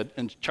almost dead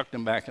and chucked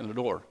him back in the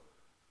door.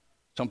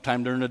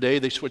 Sometime during the day,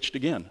 they switched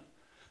again.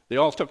 They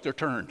all took their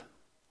turn.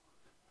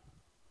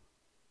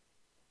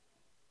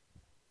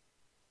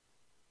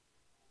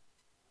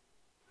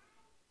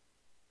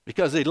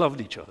 Because they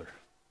loved each other.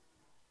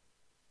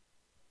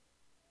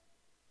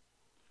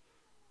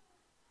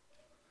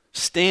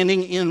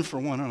 Standing in for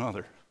one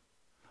another.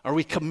 Are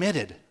we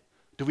committed?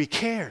 Do we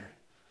care?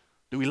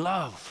 Do we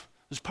love?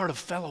 It's part of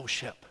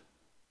fellowship.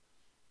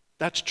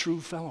 That's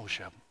true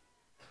fellowship.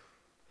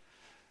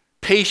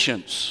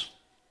 Patience.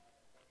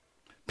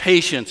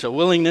 Patience, a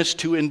willingness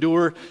to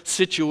endure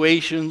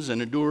situations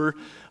and endure,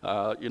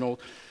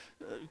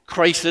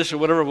 crisis or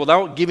whatever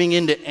without giving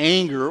in to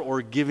anger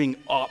or giving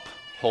up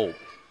hope.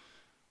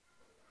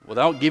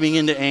 Without giving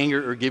into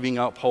anger or giving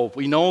up hope.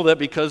 We know that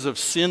because of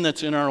sin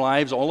that's in our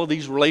lives, all of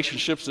these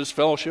relationships, this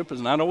fellowship is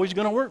not always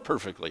going to work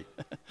perfectly.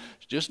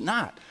 It's just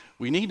not.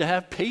 We need to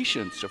have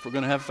patience if we're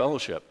going to have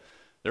fellowship.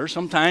 There are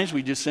some times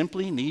we just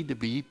simply need to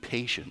be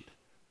patient.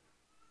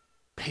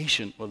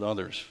 Patient with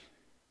others.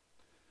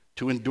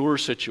 To endure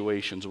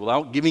situations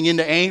without giving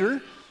into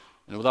anger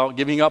and without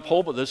giving up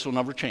hope, but this will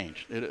never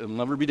change. It'll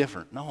never be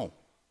different. No.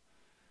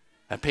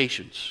 Have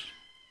patience.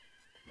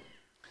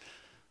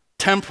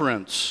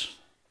 Temperance.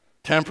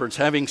 Temperance,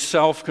 having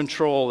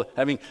self-control,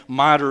 having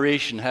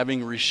moderation,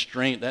 having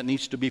restraint, that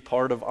needs to be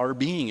part of our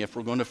being if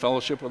we're going to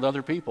fellowship with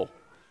other people.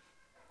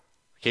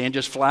 We can't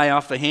just fly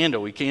off the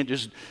handle. We can't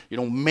just,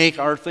 make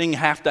our thing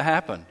have to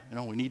happen.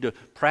 We need to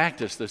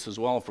practice this as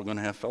well if we're going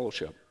to have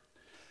fellowship.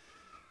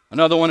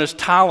 Another one is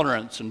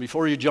tolerance. And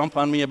before you jump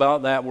on me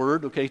about that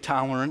word, okay,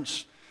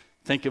 tolerance,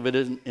 think of it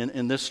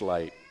in this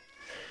light.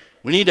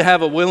 We need to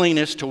have a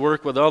willingness to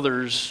work with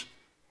others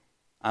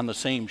on the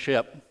same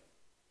ship,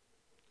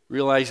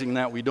 realizing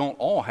that we don't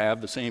all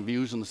have the same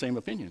views and the same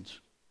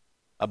opinions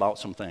about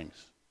some things.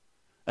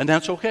 And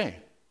that's okay.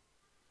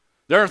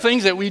 There are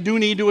things that we do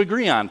need to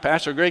agree on.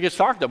 Pastor Greg has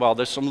talked about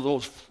this, some of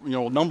those,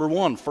 number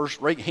one, first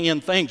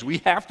right-hand things. We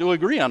have to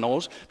agree on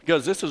those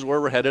because this is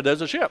where we're headed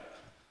as a ship.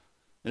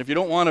 And if you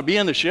don't want to be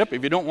in the ship,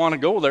 if you don't want to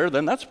go there,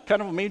 then that's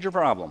kind of a major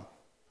problem.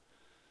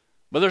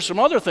 But there's some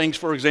other things,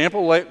 for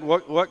example, like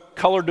what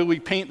color do we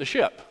paint the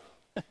ship?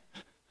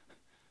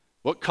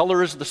 What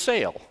color is the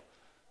sail?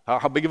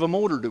 How big of a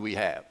motor do we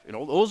have?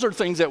 Those are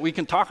things that we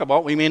can talk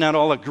about. We may not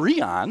all agree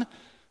on,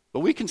 but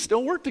we can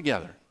still work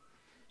together.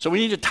 So we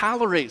need to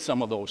tolerate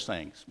some of those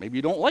things. Maybe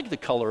you don't like the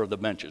color of the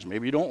benches.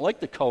 Maybe you don't like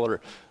the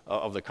color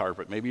of the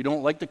carpet. Maybe you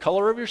don't like the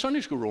color of your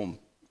Sunday school room.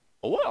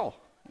 Oh,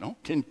 well,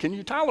 can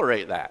you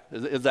tolerate that?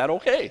 Is that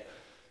okay?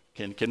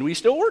 Can we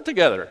still work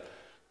together?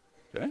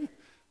 Okay?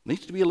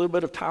 Needs to be a little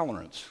bit of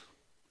tolerance.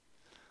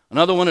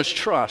 Another one is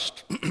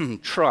trust.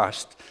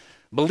 Trust.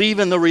 Believe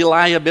in the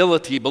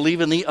reliability,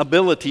 believe in the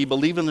ability,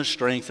 believe in the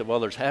strength of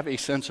others. Have a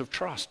sense of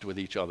trust with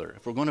each other.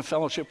 If we're going to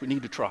fellowship, we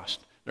need to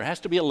trust. There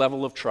has to be a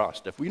level of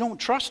trust. If we don't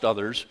trust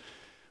others,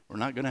 we're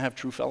not going to have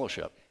true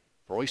fellowship.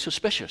 We're always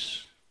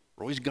suspicious.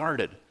 We're always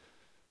guarded.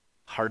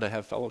 Hard to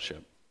have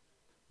fellowship.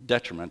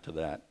 Detriment to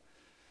that.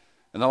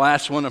 And the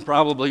last one, and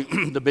probably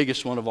the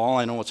biggest one of all,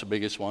 I know it's the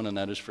biggest one, and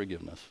that is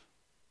forgiveness.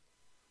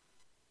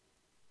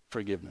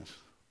 Forgiveness.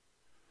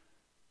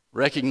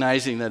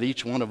 Recognizing that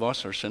each one of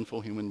us are sinful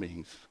human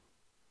beings.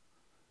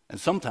 And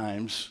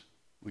sometimes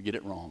we get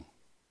it wrong.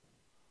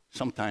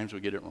 Sometimes we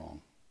get it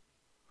wrong.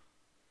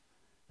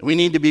 We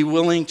need to be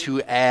willing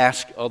to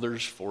ask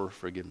others for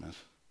forgiveness.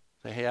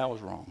 Say, hey, I was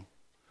wrong.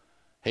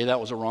 Hey, that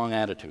was a wrong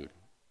attitude.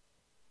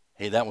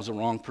 Hey, that was a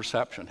wrong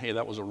perception. Hey,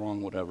 that was a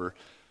wrong whatever.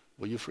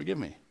 Will you forgive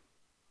me?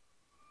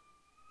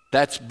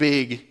 That's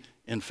big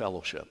in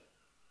fellowship.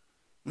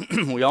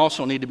 We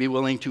also need to be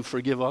willing to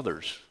forgive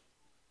others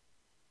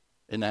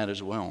in that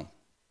as well.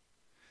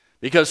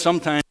 Because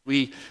sometimes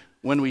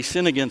when we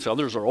sin against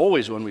others, or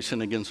always when we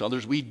sin against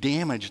others, we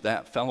damage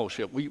that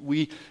fellowship.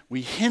 We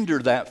hinder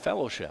that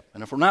fellowship.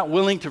 And if we're not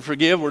willing to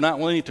forgive, we're not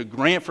willing to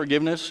grant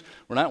forgiveness,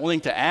 we're not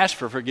willing to ask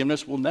for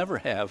forgiveness, we'll never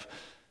have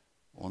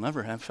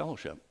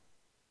fellowship.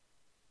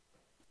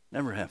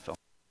 Never have fellowship.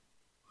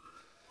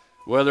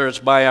 Whether it's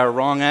by our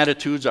wrong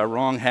attitudes, our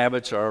wrong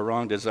habits, or our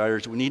wrong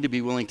desires, we need to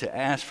be willing to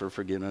ask for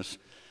forgiveness,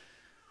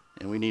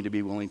 and we need to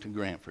be willing to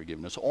grant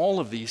forgiveness. All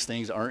of these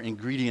things are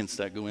ingredients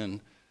that go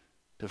into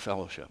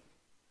fellowship.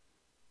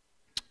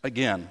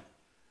 Again,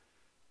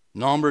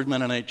 Naumburg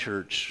Mennonite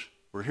Church,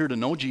 we're here to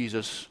know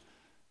Jesus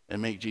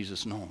and make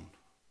Jesus known.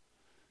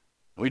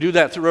 We do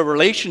that through a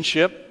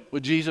relationship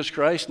with Jesus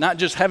Christ, not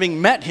just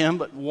having met him,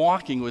 but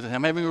walking with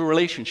him, having a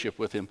relationship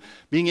with him,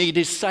 being a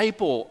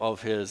disciple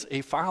of his,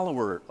 a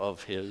follower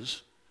of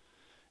his.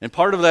 And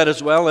part of that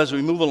as well, as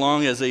we move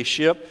along as a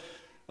ship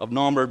of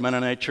Naumburg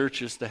Mennonite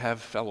Church, is to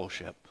have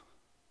fellowship.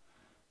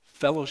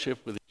 Fellowship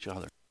with each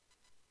other.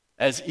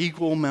 As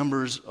equal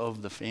members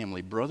of the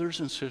family, brothers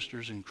and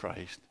sisters in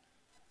Christ.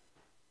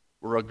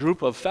 We're a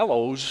group of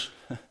fellows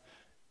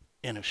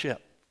in a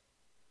ship,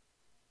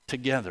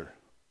 together,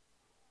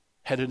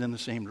 headed in the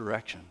same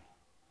direction.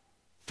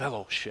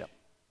 Fellowship.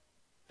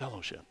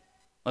 Fellowship.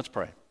 Let's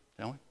pray,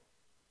 shall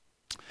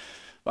we?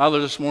 Father,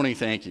 this morning,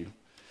 thank you.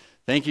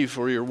 Thank you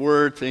for your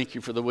word. Thank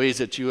you for the ways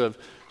that you have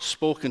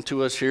spoken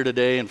to us here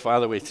today. And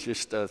Father, we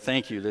just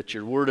thank you that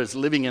your word is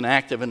living and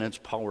active and it's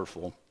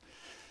powerful.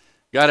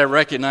 God, I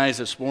recognize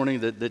this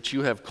morning that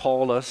you have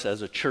called us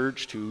as a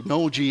church to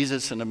know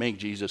Jesus and to make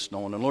Jesus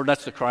known. And Lord,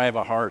 that's the cry of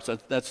our hearts.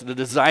 That's the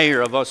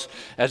desire of us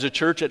as a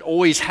church. It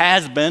always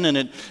has been,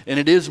 and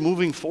it is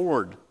moving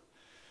forward.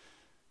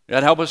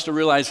 God, help us to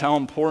realize how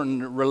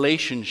important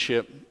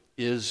relationship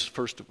is,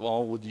 first of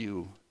all, with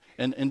you.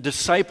 And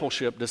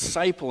discipleship,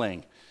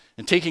 discipling,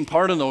 and taking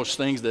part in those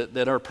things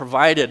that are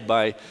provided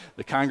by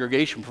the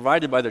congregation,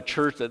 provided by the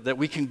church, that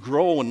we can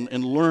grow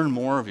and learn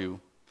more of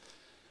you.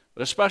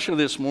 But especially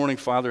this morning,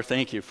 Father,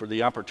 thank you for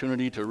the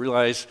opportunity to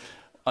realize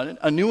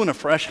anew and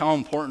afresh how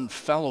important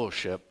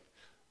fellowship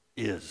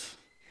is.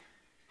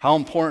 How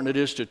important it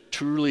is to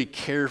truly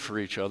care for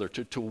each other,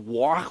 to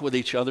walk with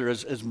each other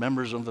as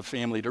members of the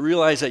family. To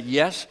realize that,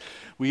 yes,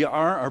 we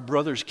are our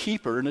brother's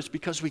keeper, and it's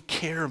because we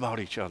care about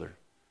each other.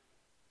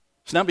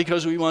 It's not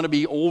because we want to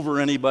be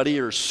over anybody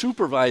or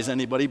supervise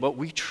anybody, but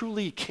we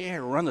truly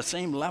care. We're on the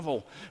same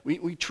level.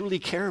 We truly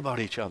care about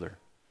each other.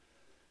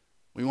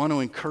 We want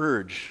to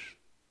encourage.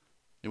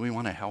 And we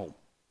want to help.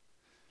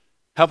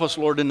 Help us,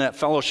 Lord, in that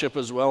fellowship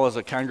as well as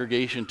a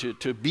congregation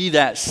to be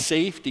that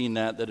safety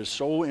net that is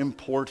so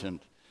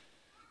important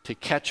to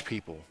catch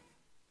people,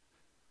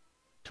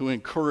 to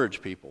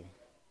encourage people,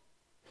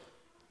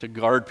 to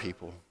guard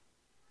people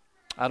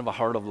out of a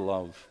heart of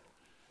love.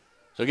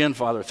 So again,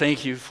 Father,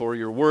 thank you for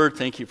your word.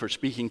 Thank you for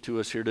speaking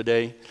to us here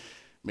today.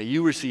 May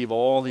you receive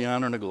all the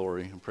honor and the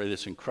glory. I pray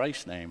this in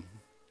Christ's name.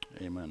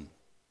 Amen.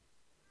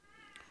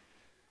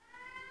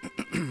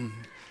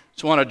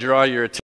 Just want to draw your attention.